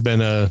 there has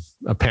been a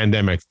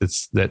pandemic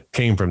that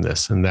came from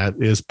this, and that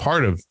is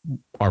part of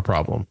our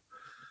problem.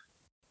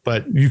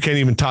 But you can't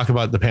even talk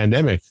about the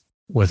pandemic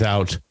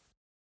without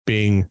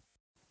being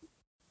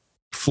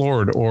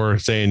floored or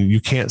saying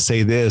you can't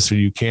say this, or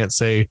you can't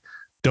say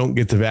don't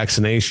get the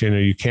vaccination, or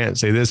you can't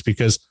say this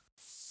because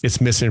it's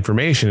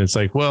misinformation. It's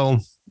like, well,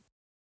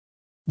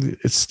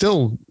 it's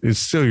still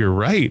you're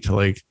right.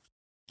 Like,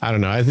 I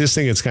don't know. I just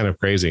think it's kind of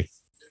crazy.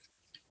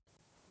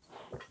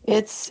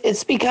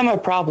 It's become a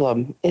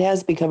problem. It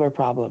has become a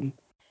problem.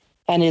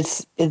 And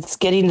it's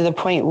getting to the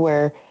point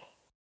where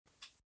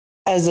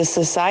as a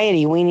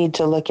society, we need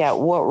to look at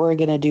what we're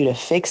going to do to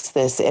fix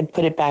this and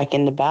put it back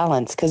into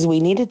balance, because we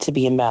need it to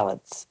be in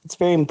balance. It's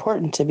very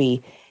important to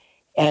be.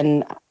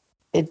 And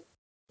it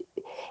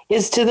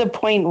is to the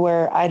point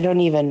where I don't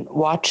even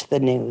watch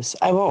the news.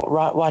 I won't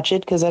watch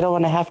it because I don't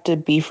want to have to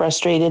be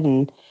frustrated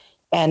and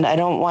I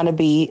don't want to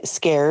be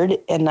scared.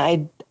 And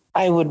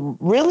I would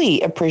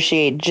really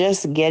appreciate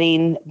just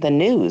getting the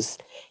news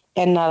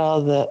and not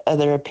all the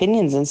other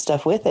opinions and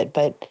stuff with it.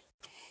 But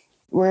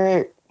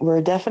we're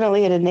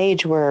definitely at an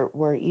age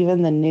where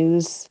even the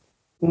news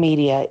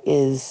media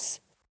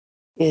is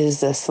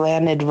a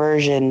slanted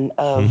version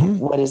of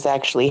what is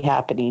actually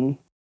happening.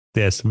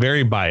 Yes,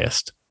 very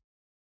biased.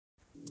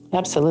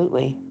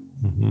 Absolutely.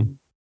 Mm-hmm.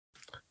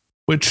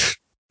 Which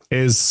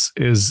is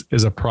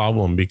a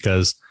problem,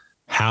 because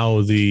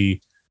how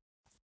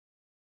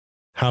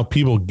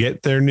people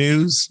get their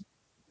news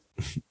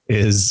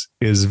is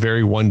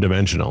very one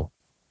dimensional.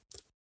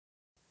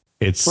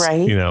 It's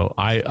right. You know,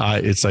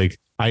 it's like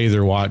I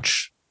either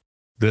watch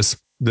this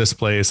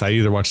place, I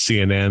either watch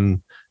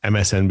CNN,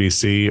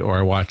 MSNBC, or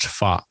I watch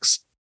Fox.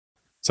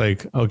 It's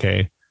like,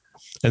 okay.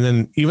 And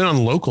then even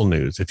on local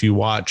news, if you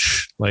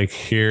watch like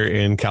here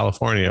in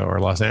California or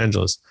Los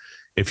Angeles,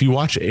 if you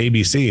watch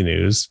ABC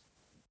News,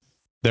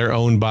 they're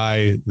owned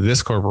by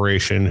this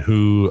corporation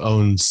who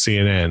owns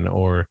CNN.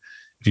 Or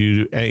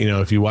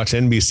if you watch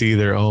NBC,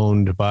 they're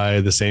owned by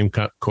the same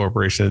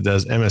corporation that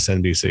does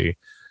MSNBC.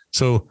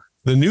 So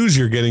the news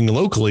you're getting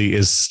locally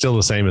is still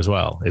the same as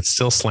well. It's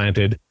still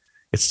slanted.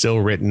 It's still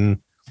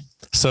written.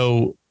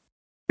 So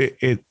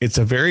it's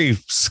a very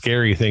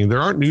scary thing. There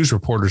aren't news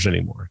reporters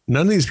anymore.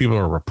 None of these people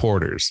are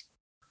reporters.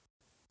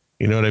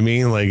 You know what I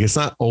mean? Like, it's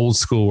not old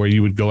school where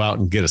you would go out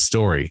and get a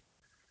story.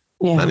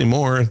 Yeah. Not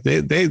anymore.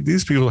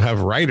 These people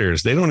have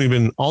writers.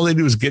 All they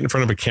do is get in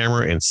front of a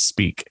camera and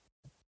speak.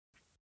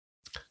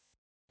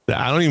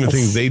 I don't even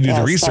think they do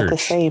the research. Not the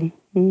same.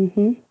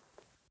 Mm-hmm.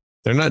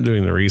 They're not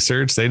doing the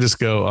research. They just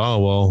go, oh,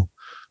 well,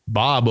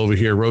 Bob over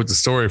here wrote the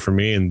story for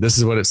me, and this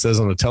is what it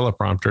says on the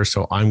teleprompter,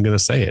 so I'm going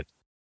to say it.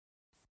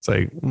 It's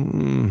like,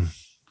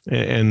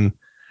 and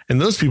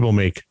those people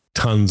make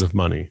tons of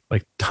money,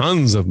 like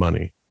tons of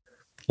money.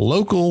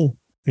 Local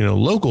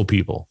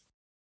people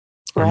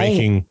are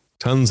making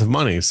tons of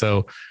money.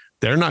 So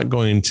they're not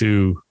going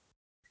to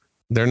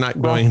rock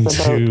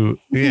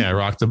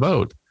the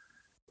boat.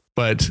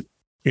 But,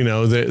 you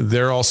know,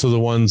 they're also the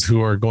ones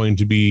who are going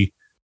to be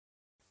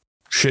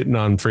shitting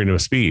on freedom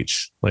of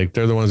speech. Like,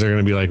 they're the ones that are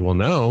going to be like, well,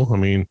 no, I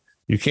mean,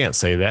 you can't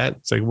say that.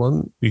 It's like,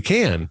 well, you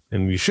can,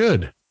 and you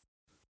should.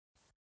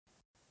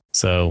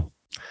 So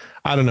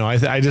I don't know.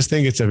 I just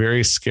think it's a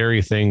very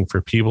scary thing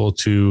for people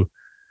to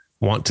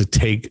want to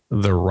take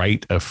the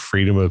right of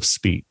freedom of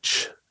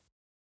speech.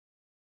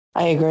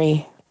 I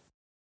agree.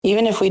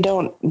 Even if we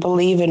don't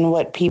believe in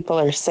what people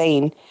are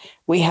saying,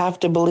 we have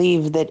to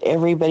believe that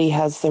everybody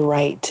has the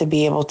right to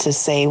be able to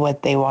say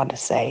what they want to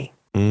say.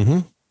 Mm-hmm.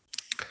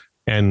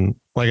 And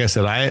like I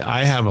said,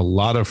 I have a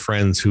lot of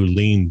friends who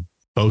lean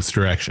both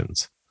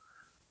directions,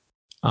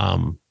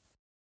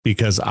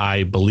 because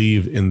I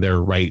believe in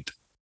their right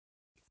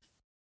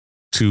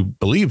to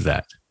believe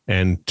that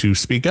and to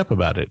speak up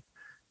about it.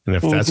 And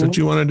if that's what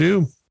you want to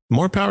do,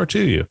 more power to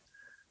you.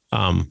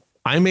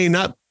 I may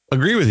not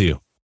agree with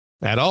you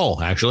at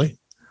all, actually,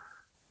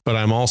 but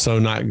I'm also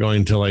not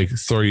going to like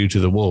throw you to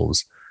the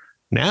wolves.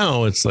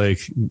 Now it's like,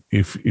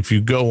 if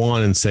you go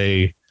on and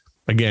say,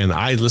 again,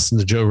 I listen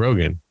to Joe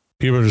Rogan,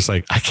 people are just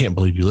like, I can't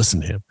believe you listen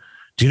to him.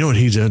 Do you know what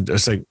he did?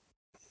 It's like,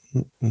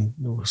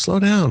 slow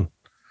down.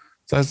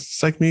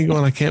 It's like me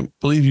going, I can't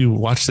believe you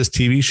watch this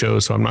TV show,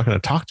 so I'm not going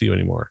to talk to you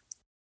anymore.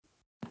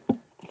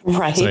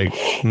 Right. Like,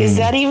 is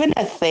that even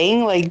a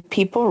thing? Like,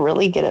 people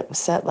really get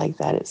upset like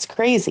that? It's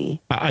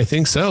crazy. I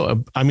think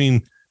so. I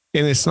mean,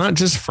 And it's not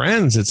just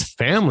friends, it's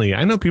family.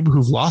 I know people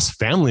who've lost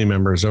family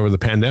members over the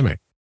pandemic.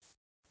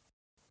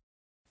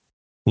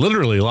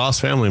 Literally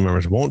lost family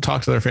members, won't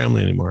talk to their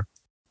family anymore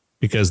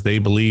because they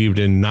believed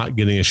in not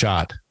getting a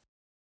shot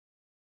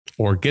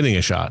or getting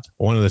a shot.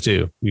 One of the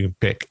two, you can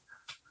pick.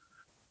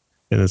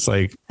 And it's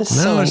like, That's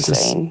no, so it's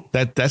insane.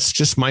 just that's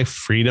just my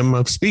freedom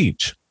of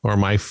speech or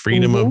my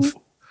freedom of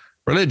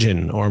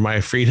religion or my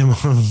freedom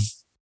of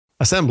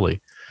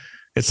assembly.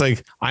 It's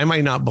like, I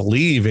might not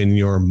believe in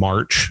your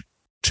march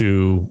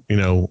to,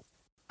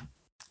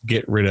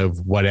 get rid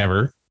of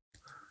whatever,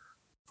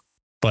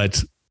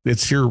 but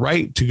it's your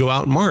right to go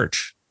out and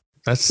march.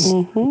 That's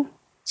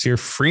it's your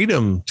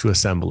freedom to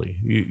assembly.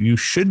 You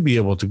should be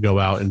able to go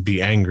out and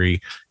be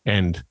angry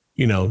and,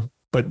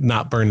 but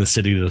not burn the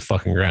city to the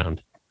fucking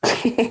ground.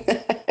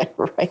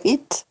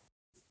 Right.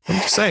 I'm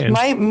just saying.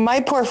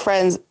 My poor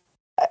friends,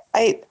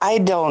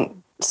 I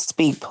don't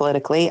speak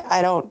politically.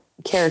 I don't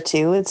care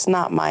to. It's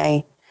not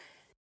my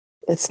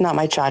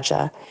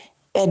cha-cha.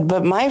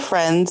 But my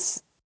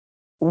friends,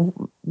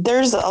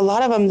 there's a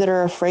lot of them that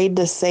are afraid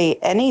to say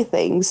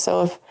anything.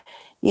 So if,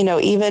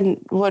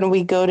 even when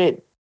we go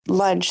to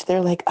lunch,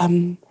 they're like,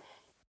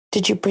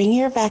 did you bring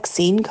your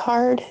vaccine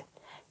card?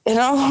 And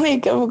I'm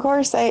like, of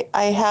course I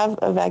have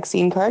a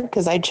vaccine card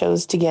because I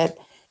chose to get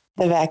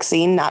the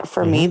vaccine, not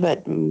for me,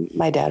 but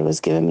my dad was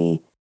giving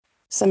me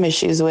some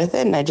issues with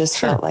it. And I just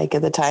felt like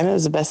at the time it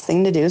was the best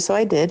thing to do. So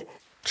I did.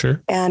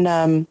 Sure.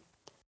 And,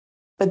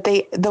 but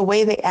the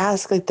way they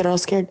ask, like they're all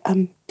scared.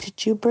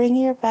 Did you bring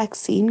your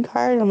vaccine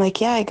card? I'm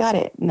like, yeah, I got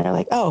it. And they're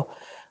like, oh,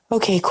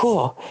 okay,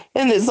 cool.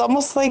 And it's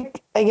almost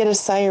like I get a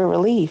sigh of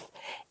relief.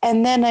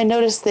 And then I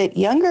noticed that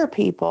younger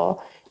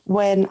people,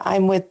 when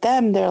I'm with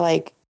them, they're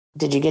like,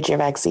 did you get your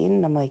vaccine?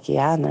 And I'm like,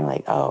 yeah. And they're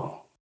like, oh.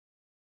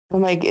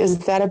 I'm like, is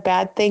that a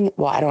bad thing?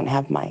 Well, I don't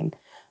have mine.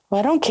 Well,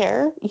 I don't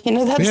care.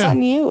 That's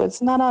on you.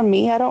 It's not on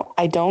me. I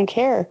don't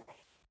care.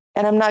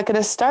 And I'm not going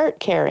to start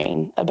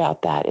caring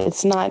about that.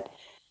 It's not,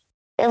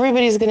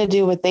 everybody's going to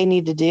do what they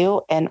need to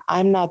do. And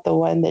I'm not the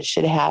one that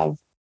should have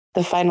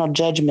the final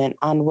judgment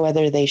on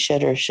whether they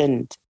should or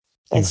shouldn't.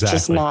 That's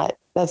that's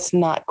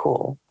not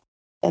cool.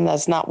 And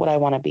that's not what I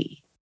want to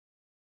be.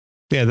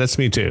 Yeah, that's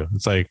me too.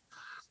 It's like,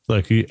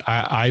 look,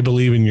 I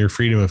believe in your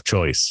freedom of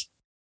choice.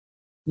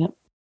 Yep.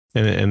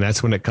 And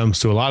that's when it comes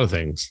to a lot of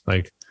things.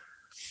 Like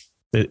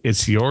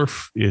that's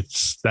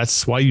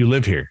why you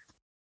live here.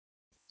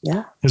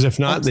 Yeah. Because if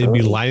not, absolutely.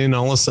 They'd be lining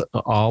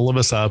all of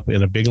us up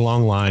in a big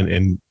long line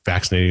and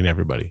vaccinating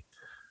everybody,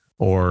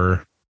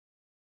 or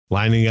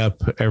lining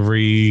up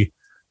every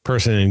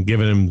person and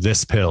giving them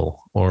this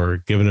pill or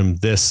giving them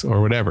this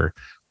or whatever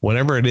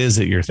it is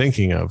that you're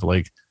thinking of.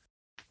 Like,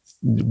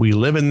 we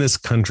live in this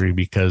country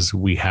because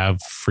we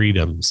have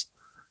freedoms.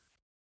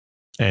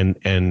 And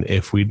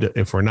if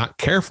we're not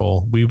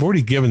careful, we've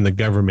already given the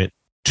government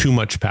too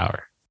much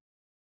power.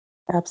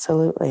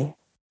 Absolutely.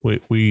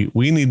 We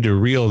need to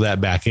reel that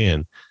back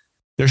in.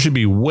 There should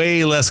be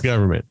way less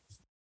government,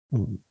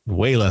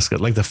 way less good.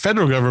 Like, the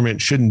federal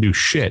government shouldn't do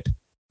shit.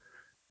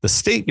 The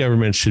state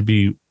government should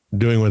be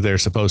doing what they're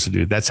supposed to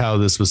do. That's how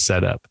this was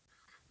set up.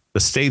 The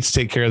states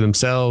take care of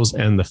themselves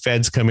and the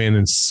feds come in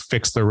and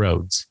fix the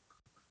roads.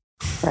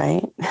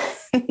 Right.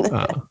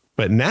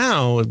 But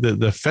now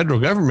the federal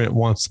government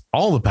wants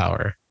all the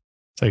power.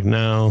 It's like,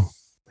 no,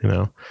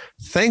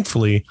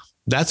 thankfully,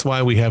 that's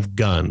why we have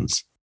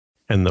guns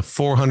and the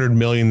 400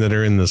 million that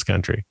are in this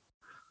country.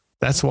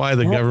 That's why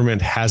the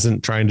government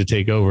hasn't tried to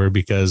take over,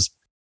 because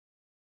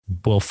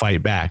we'll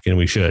fight back, and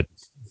we should.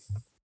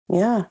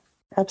 Yeah,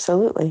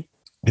 absolutely.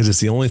 Because it's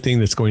the only thing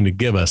that's going to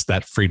give us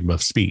that freedom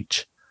of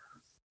speech,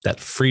 that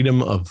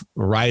freedom of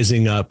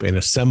rising up and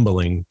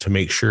assembling to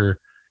make sure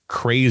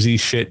crazy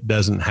shit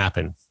doesn't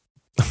happen.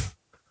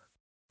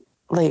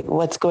 Like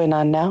what's going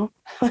on now?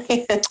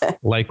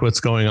 Like what's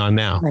going on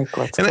now.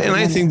 And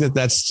I think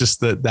that's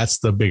just that's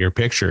the bigger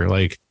picture.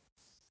 Like,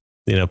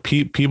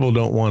 people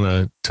don't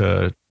want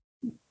to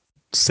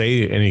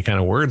say any kind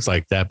of words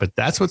like that, but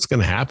that's what's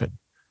going to happen.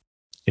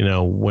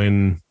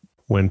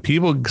 When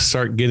people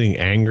start getting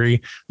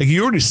angry, like,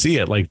 you already see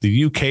it. Like,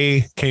 the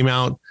UK came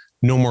out,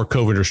 no more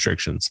COVID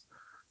restrictions.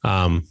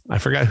 I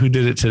forgot who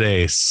did it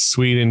today.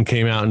 Sweden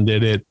came out and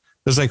did it.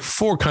 There's like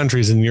 4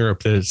 countries in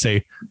Europe that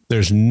say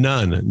there's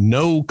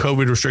no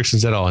COVID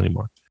restrictions at all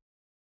anymore.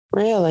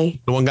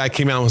 Really? The one guy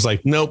came out and was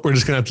like, nope, we're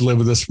just going to have to live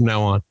with this from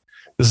now on.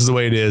 This is the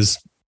way it is.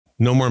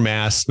 No more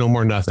masks, no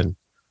more nothing.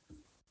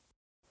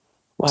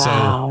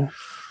 Wow. So,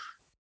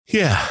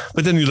 yeah.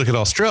 But then you look at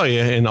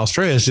Australia, and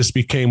Australia has just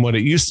became what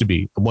it used to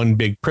be, one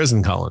big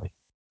prison colony.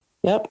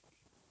 Yep.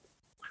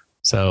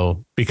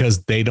 So,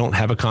 because they don't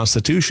have a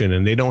constitution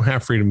and they don't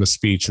have freedom of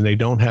speech and they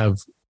don't have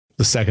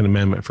the Second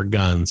Amendment for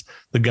guns,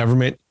 the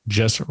government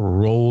just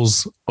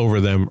rolls over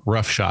them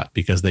roughshod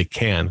because they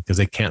can't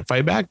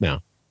fight back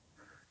now.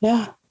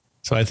 Yeah.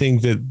 So I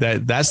think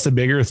that's the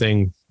bigger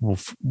thing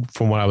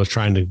from what I was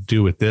trying to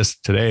do with this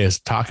today, is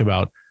talk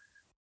about,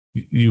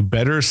 you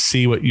better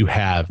see what you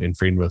have in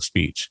freedom of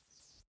speech.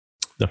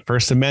 The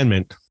First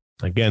Amendment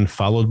again,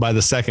 followed by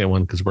the second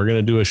one, because we're going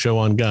to do a show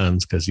on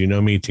guns, because you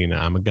know me, Tina,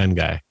 I'm a gun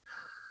guy,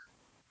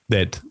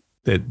 that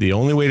the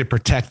only way to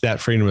protect that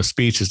freedom of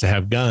speech is to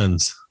have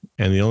guns.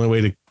 And the only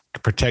way to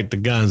protect the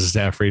guns is to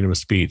have freedom of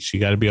speech. You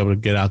got to be able to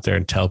get out there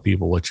and tell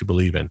people what you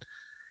believe in.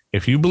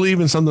 If you believe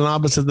in something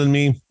opposite than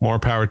me, more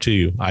power to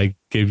you. I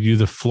give you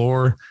the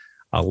floor.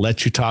 I'll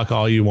let you talk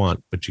all you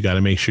want, but you got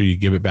to make sure you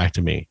give it back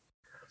to me.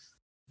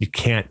 You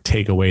can't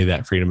take away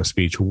that freedom of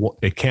speech.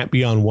 It can't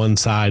be on one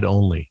side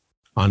only,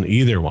 on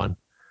either one.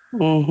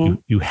 Mm-hmm.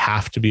 You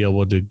have to be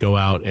able to go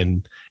out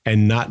and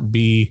not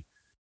be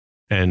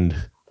tarred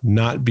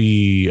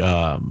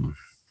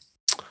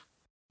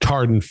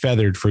and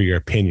feathered for your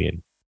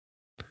opinion.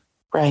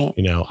 Right.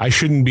 You know, I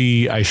shouldn't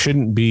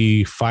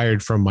be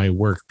fired from my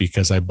work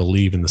because I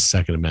believe in the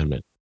Second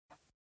Amendment.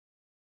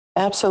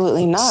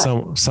 Absolutely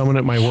not. Someone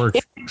at my work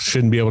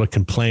shouldn't be able to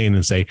complain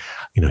and say,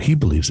 you know, he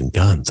believes in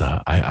guns.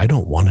 I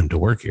don't want him to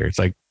work here. It's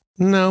like,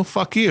 no,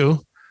 fuck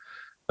you.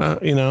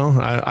 You know,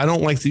 I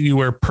don't like that you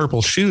wear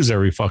purple shoes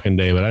every fucking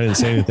day, but I didn't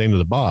say anything to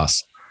the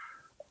boss.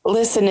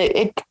 Listen,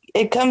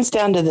 it comes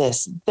down to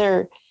this.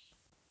 The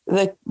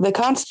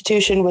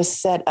Constitution was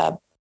set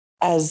up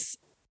as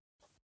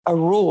a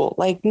rule,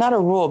 like not a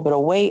rule, but a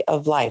way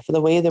of life,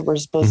 the way that we're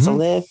supposed to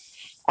live,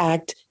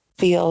 act,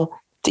 feel,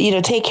 you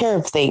know, take care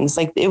of things.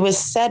 Like it was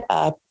set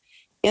up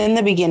in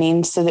the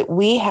beginning so that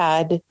we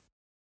had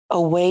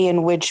a way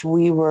in which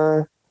we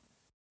were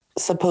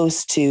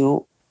supposed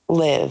to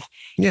live.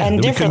 Yeah,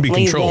 and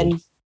differently than,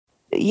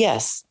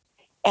 yes.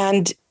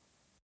 And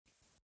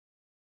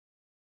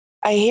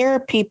I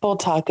hear people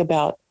talk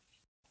about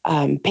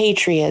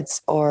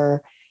patriots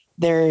or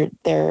they're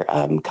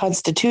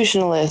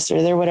constitutionalists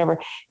or they're whatever.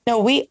 No,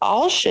 we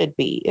all should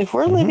be. If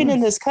we're living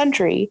in this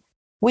country,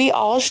 we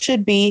all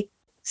should be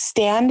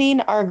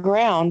standing our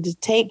ground to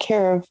take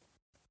care of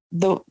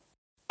the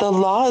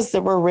laws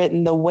that were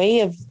written, the way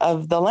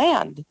of the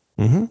land.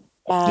 Mm-hmm.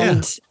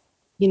 And,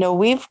 you know,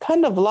 we've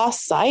kind of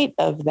lost sight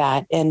of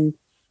that. And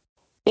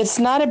it's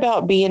not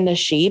about being a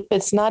sheep.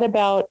 It's not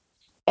about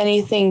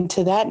anything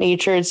to that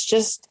nature. It's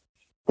just,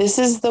 this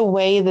is the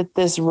way that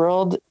this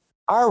world,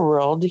 our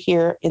world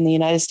here in the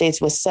United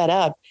States was set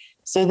up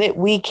so that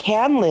we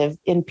can live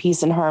in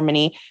peace and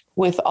harmony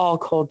with all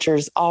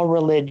cultures, all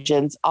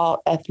religions,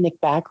 all ethnic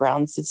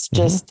backgrounds. It's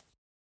just,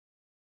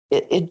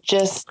 it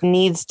just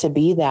needs to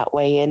be that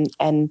way.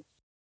 And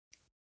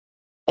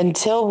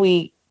until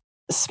we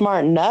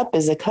smarten up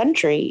as a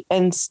country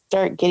and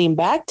start getting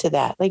back to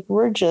that, like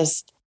we're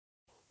just,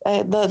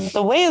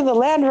 the way of the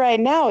land right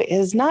now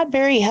is not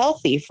very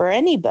healthy for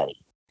anybody.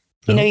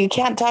 You know, you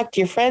can't talk to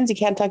your friends. You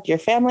can't talk to your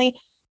family.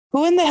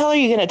 Who in the hell are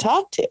you going to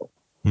talk to?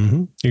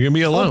 Mm-hmm. You're going to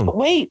be alone. Oh,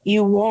 wait,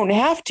 you won't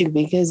have to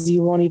because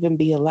you won't even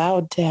be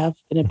allowed to have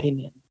an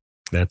opinion.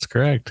 That's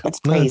correct. That's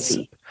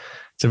crazy.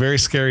 It's a very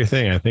scary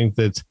thing. I think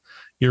that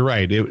you're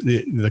right.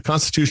 The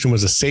Constitution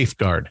was a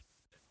safeguard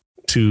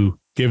to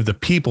give the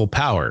people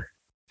power.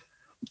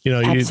 You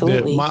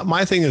know,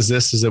 my thing is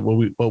this, is that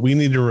what we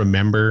need to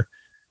remember,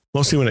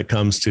 mostly when it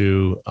comes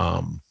to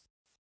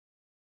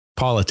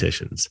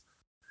politicians,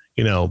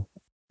 you know,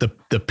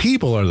 the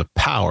people are the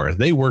power.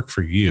 They work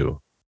for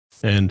you.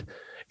 And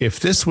if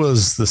this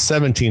was the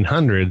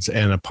 1700s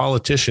and a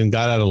politician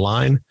got out of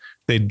line,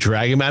 they'd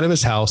drag him out of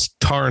his house,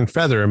 tar and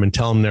feather him, and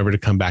tell him never to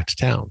come back to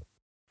town.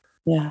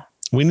 Yeah.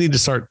 We need to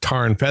start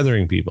tar and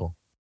feathering people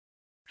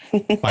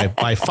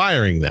by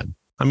firing them.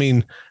 I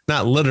mean,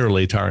 not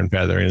literally tar and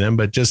feathering them,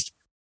 but just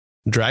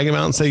drag them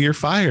out and say, you're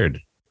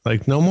fired.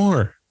 Like, no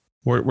more.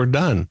 We're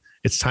done.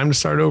 It's time to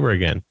start over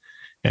again.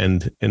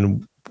 And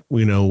you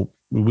know,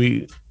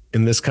 we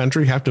in this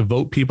country have to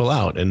vote people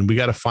out, and we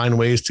got to find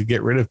ways to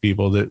get rid of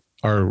people that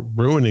are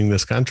ruining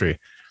this country.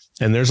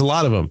 And there's a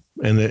lot of them,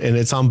 and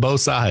it's on both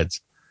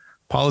sides.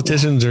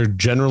 Politicians are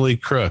generally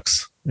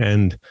crooks,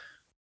 and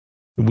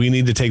we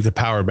need to take the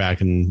power back.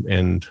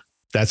 And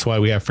that's why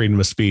we have freedom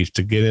of speech,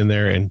 to get in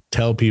there and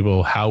tell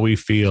people how we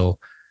feel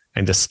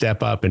and to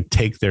step up and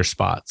take their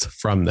spots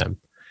from them.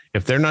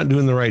 If they're not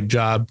doing the right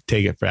job,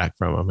 take it back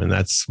from them. And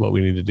that's what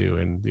we need to do.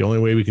 And the only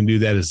way we can do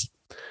that is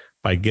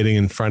by getting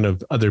in front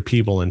of other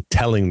people and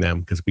telling them,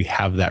 because we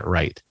have that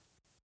right.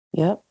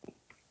 Yep,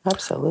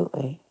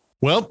 absolutely.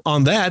 Well,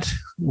 on that,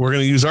 we're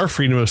going to use our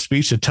freedom of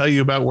speech to tell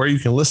you about where you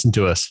can listen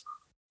to us.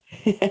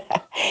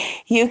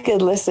 You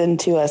could listen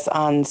to us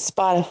on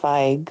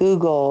Spotify,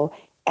 Google,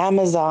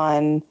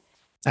 Amazon,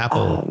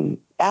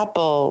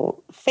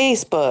 Apple,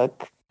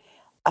 Facebook.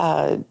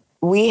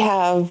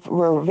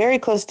 We're very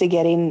close to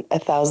getting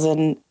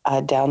 1,000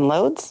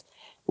 downloads,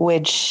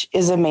 which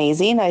is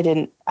amazing.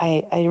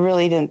 I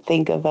really didn't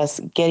think of us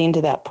getting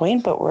to that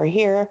point, but we're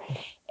here,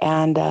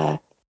 and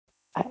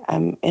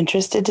I'm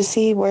interested to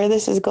see where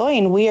this is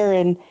going. We are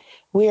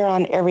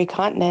on every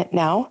continent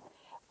now.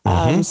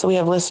 So we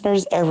have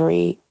listeners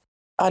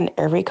on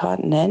every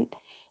continent,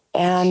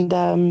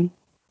 and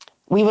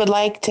we would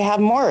like to have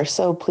more.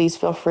 So please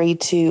feel free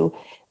to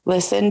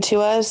listen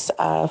to us,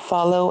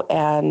 follow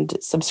and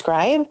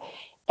subscribe,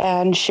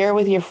 and share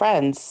with your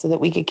friends so that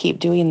we could keep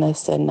doing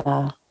this and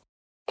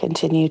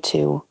continue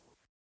to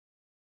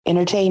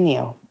entertain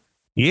you.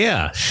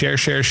 Yeah.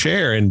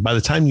 Share. And by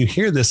the time you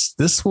hear this,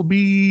 this will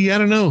be, I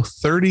don't know,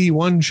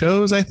 31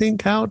 shows, I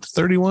think, out.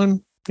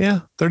 31.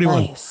 Yeah.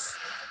 31. Nice.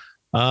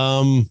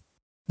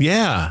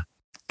 Yeah.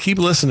 Keep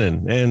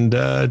listening. And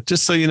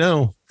just so you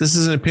know, this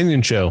is an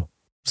opinion show.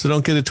 So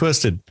don't get it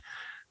twisted.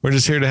 We're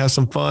just here to have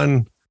some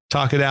fun,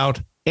 talk it out.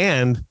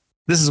 And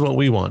this is what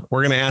we want.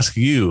 We're going to ask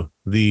you,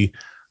 the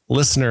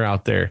listener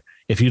out there,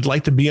 if you'd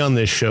like to be on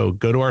this show,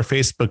 go to our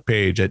Facebook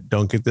page at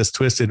Don't Get This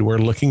Twisted. We're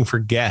looking for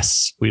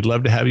guests. We'd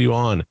love to have you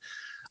on.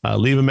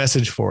 Leave a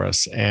message for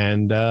us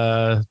and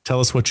tell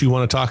us what you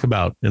want to talk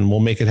about, and we'll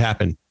make it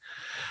happen.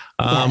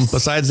 Yes.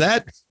 Besides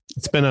that,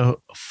 it's been a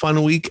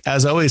fun week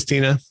as always,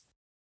 Tina.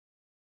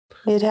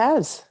 It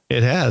has.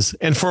 It has.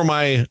 And for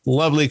my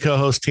lovely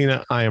co-host,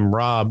 Tina, I am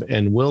Rob,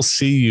 and we'll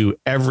see you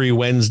every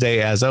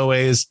Wednesday as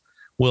always.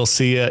 We'll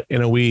see you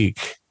in a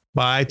week.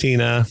 Bye,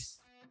 Tina.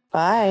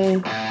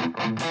 Bye.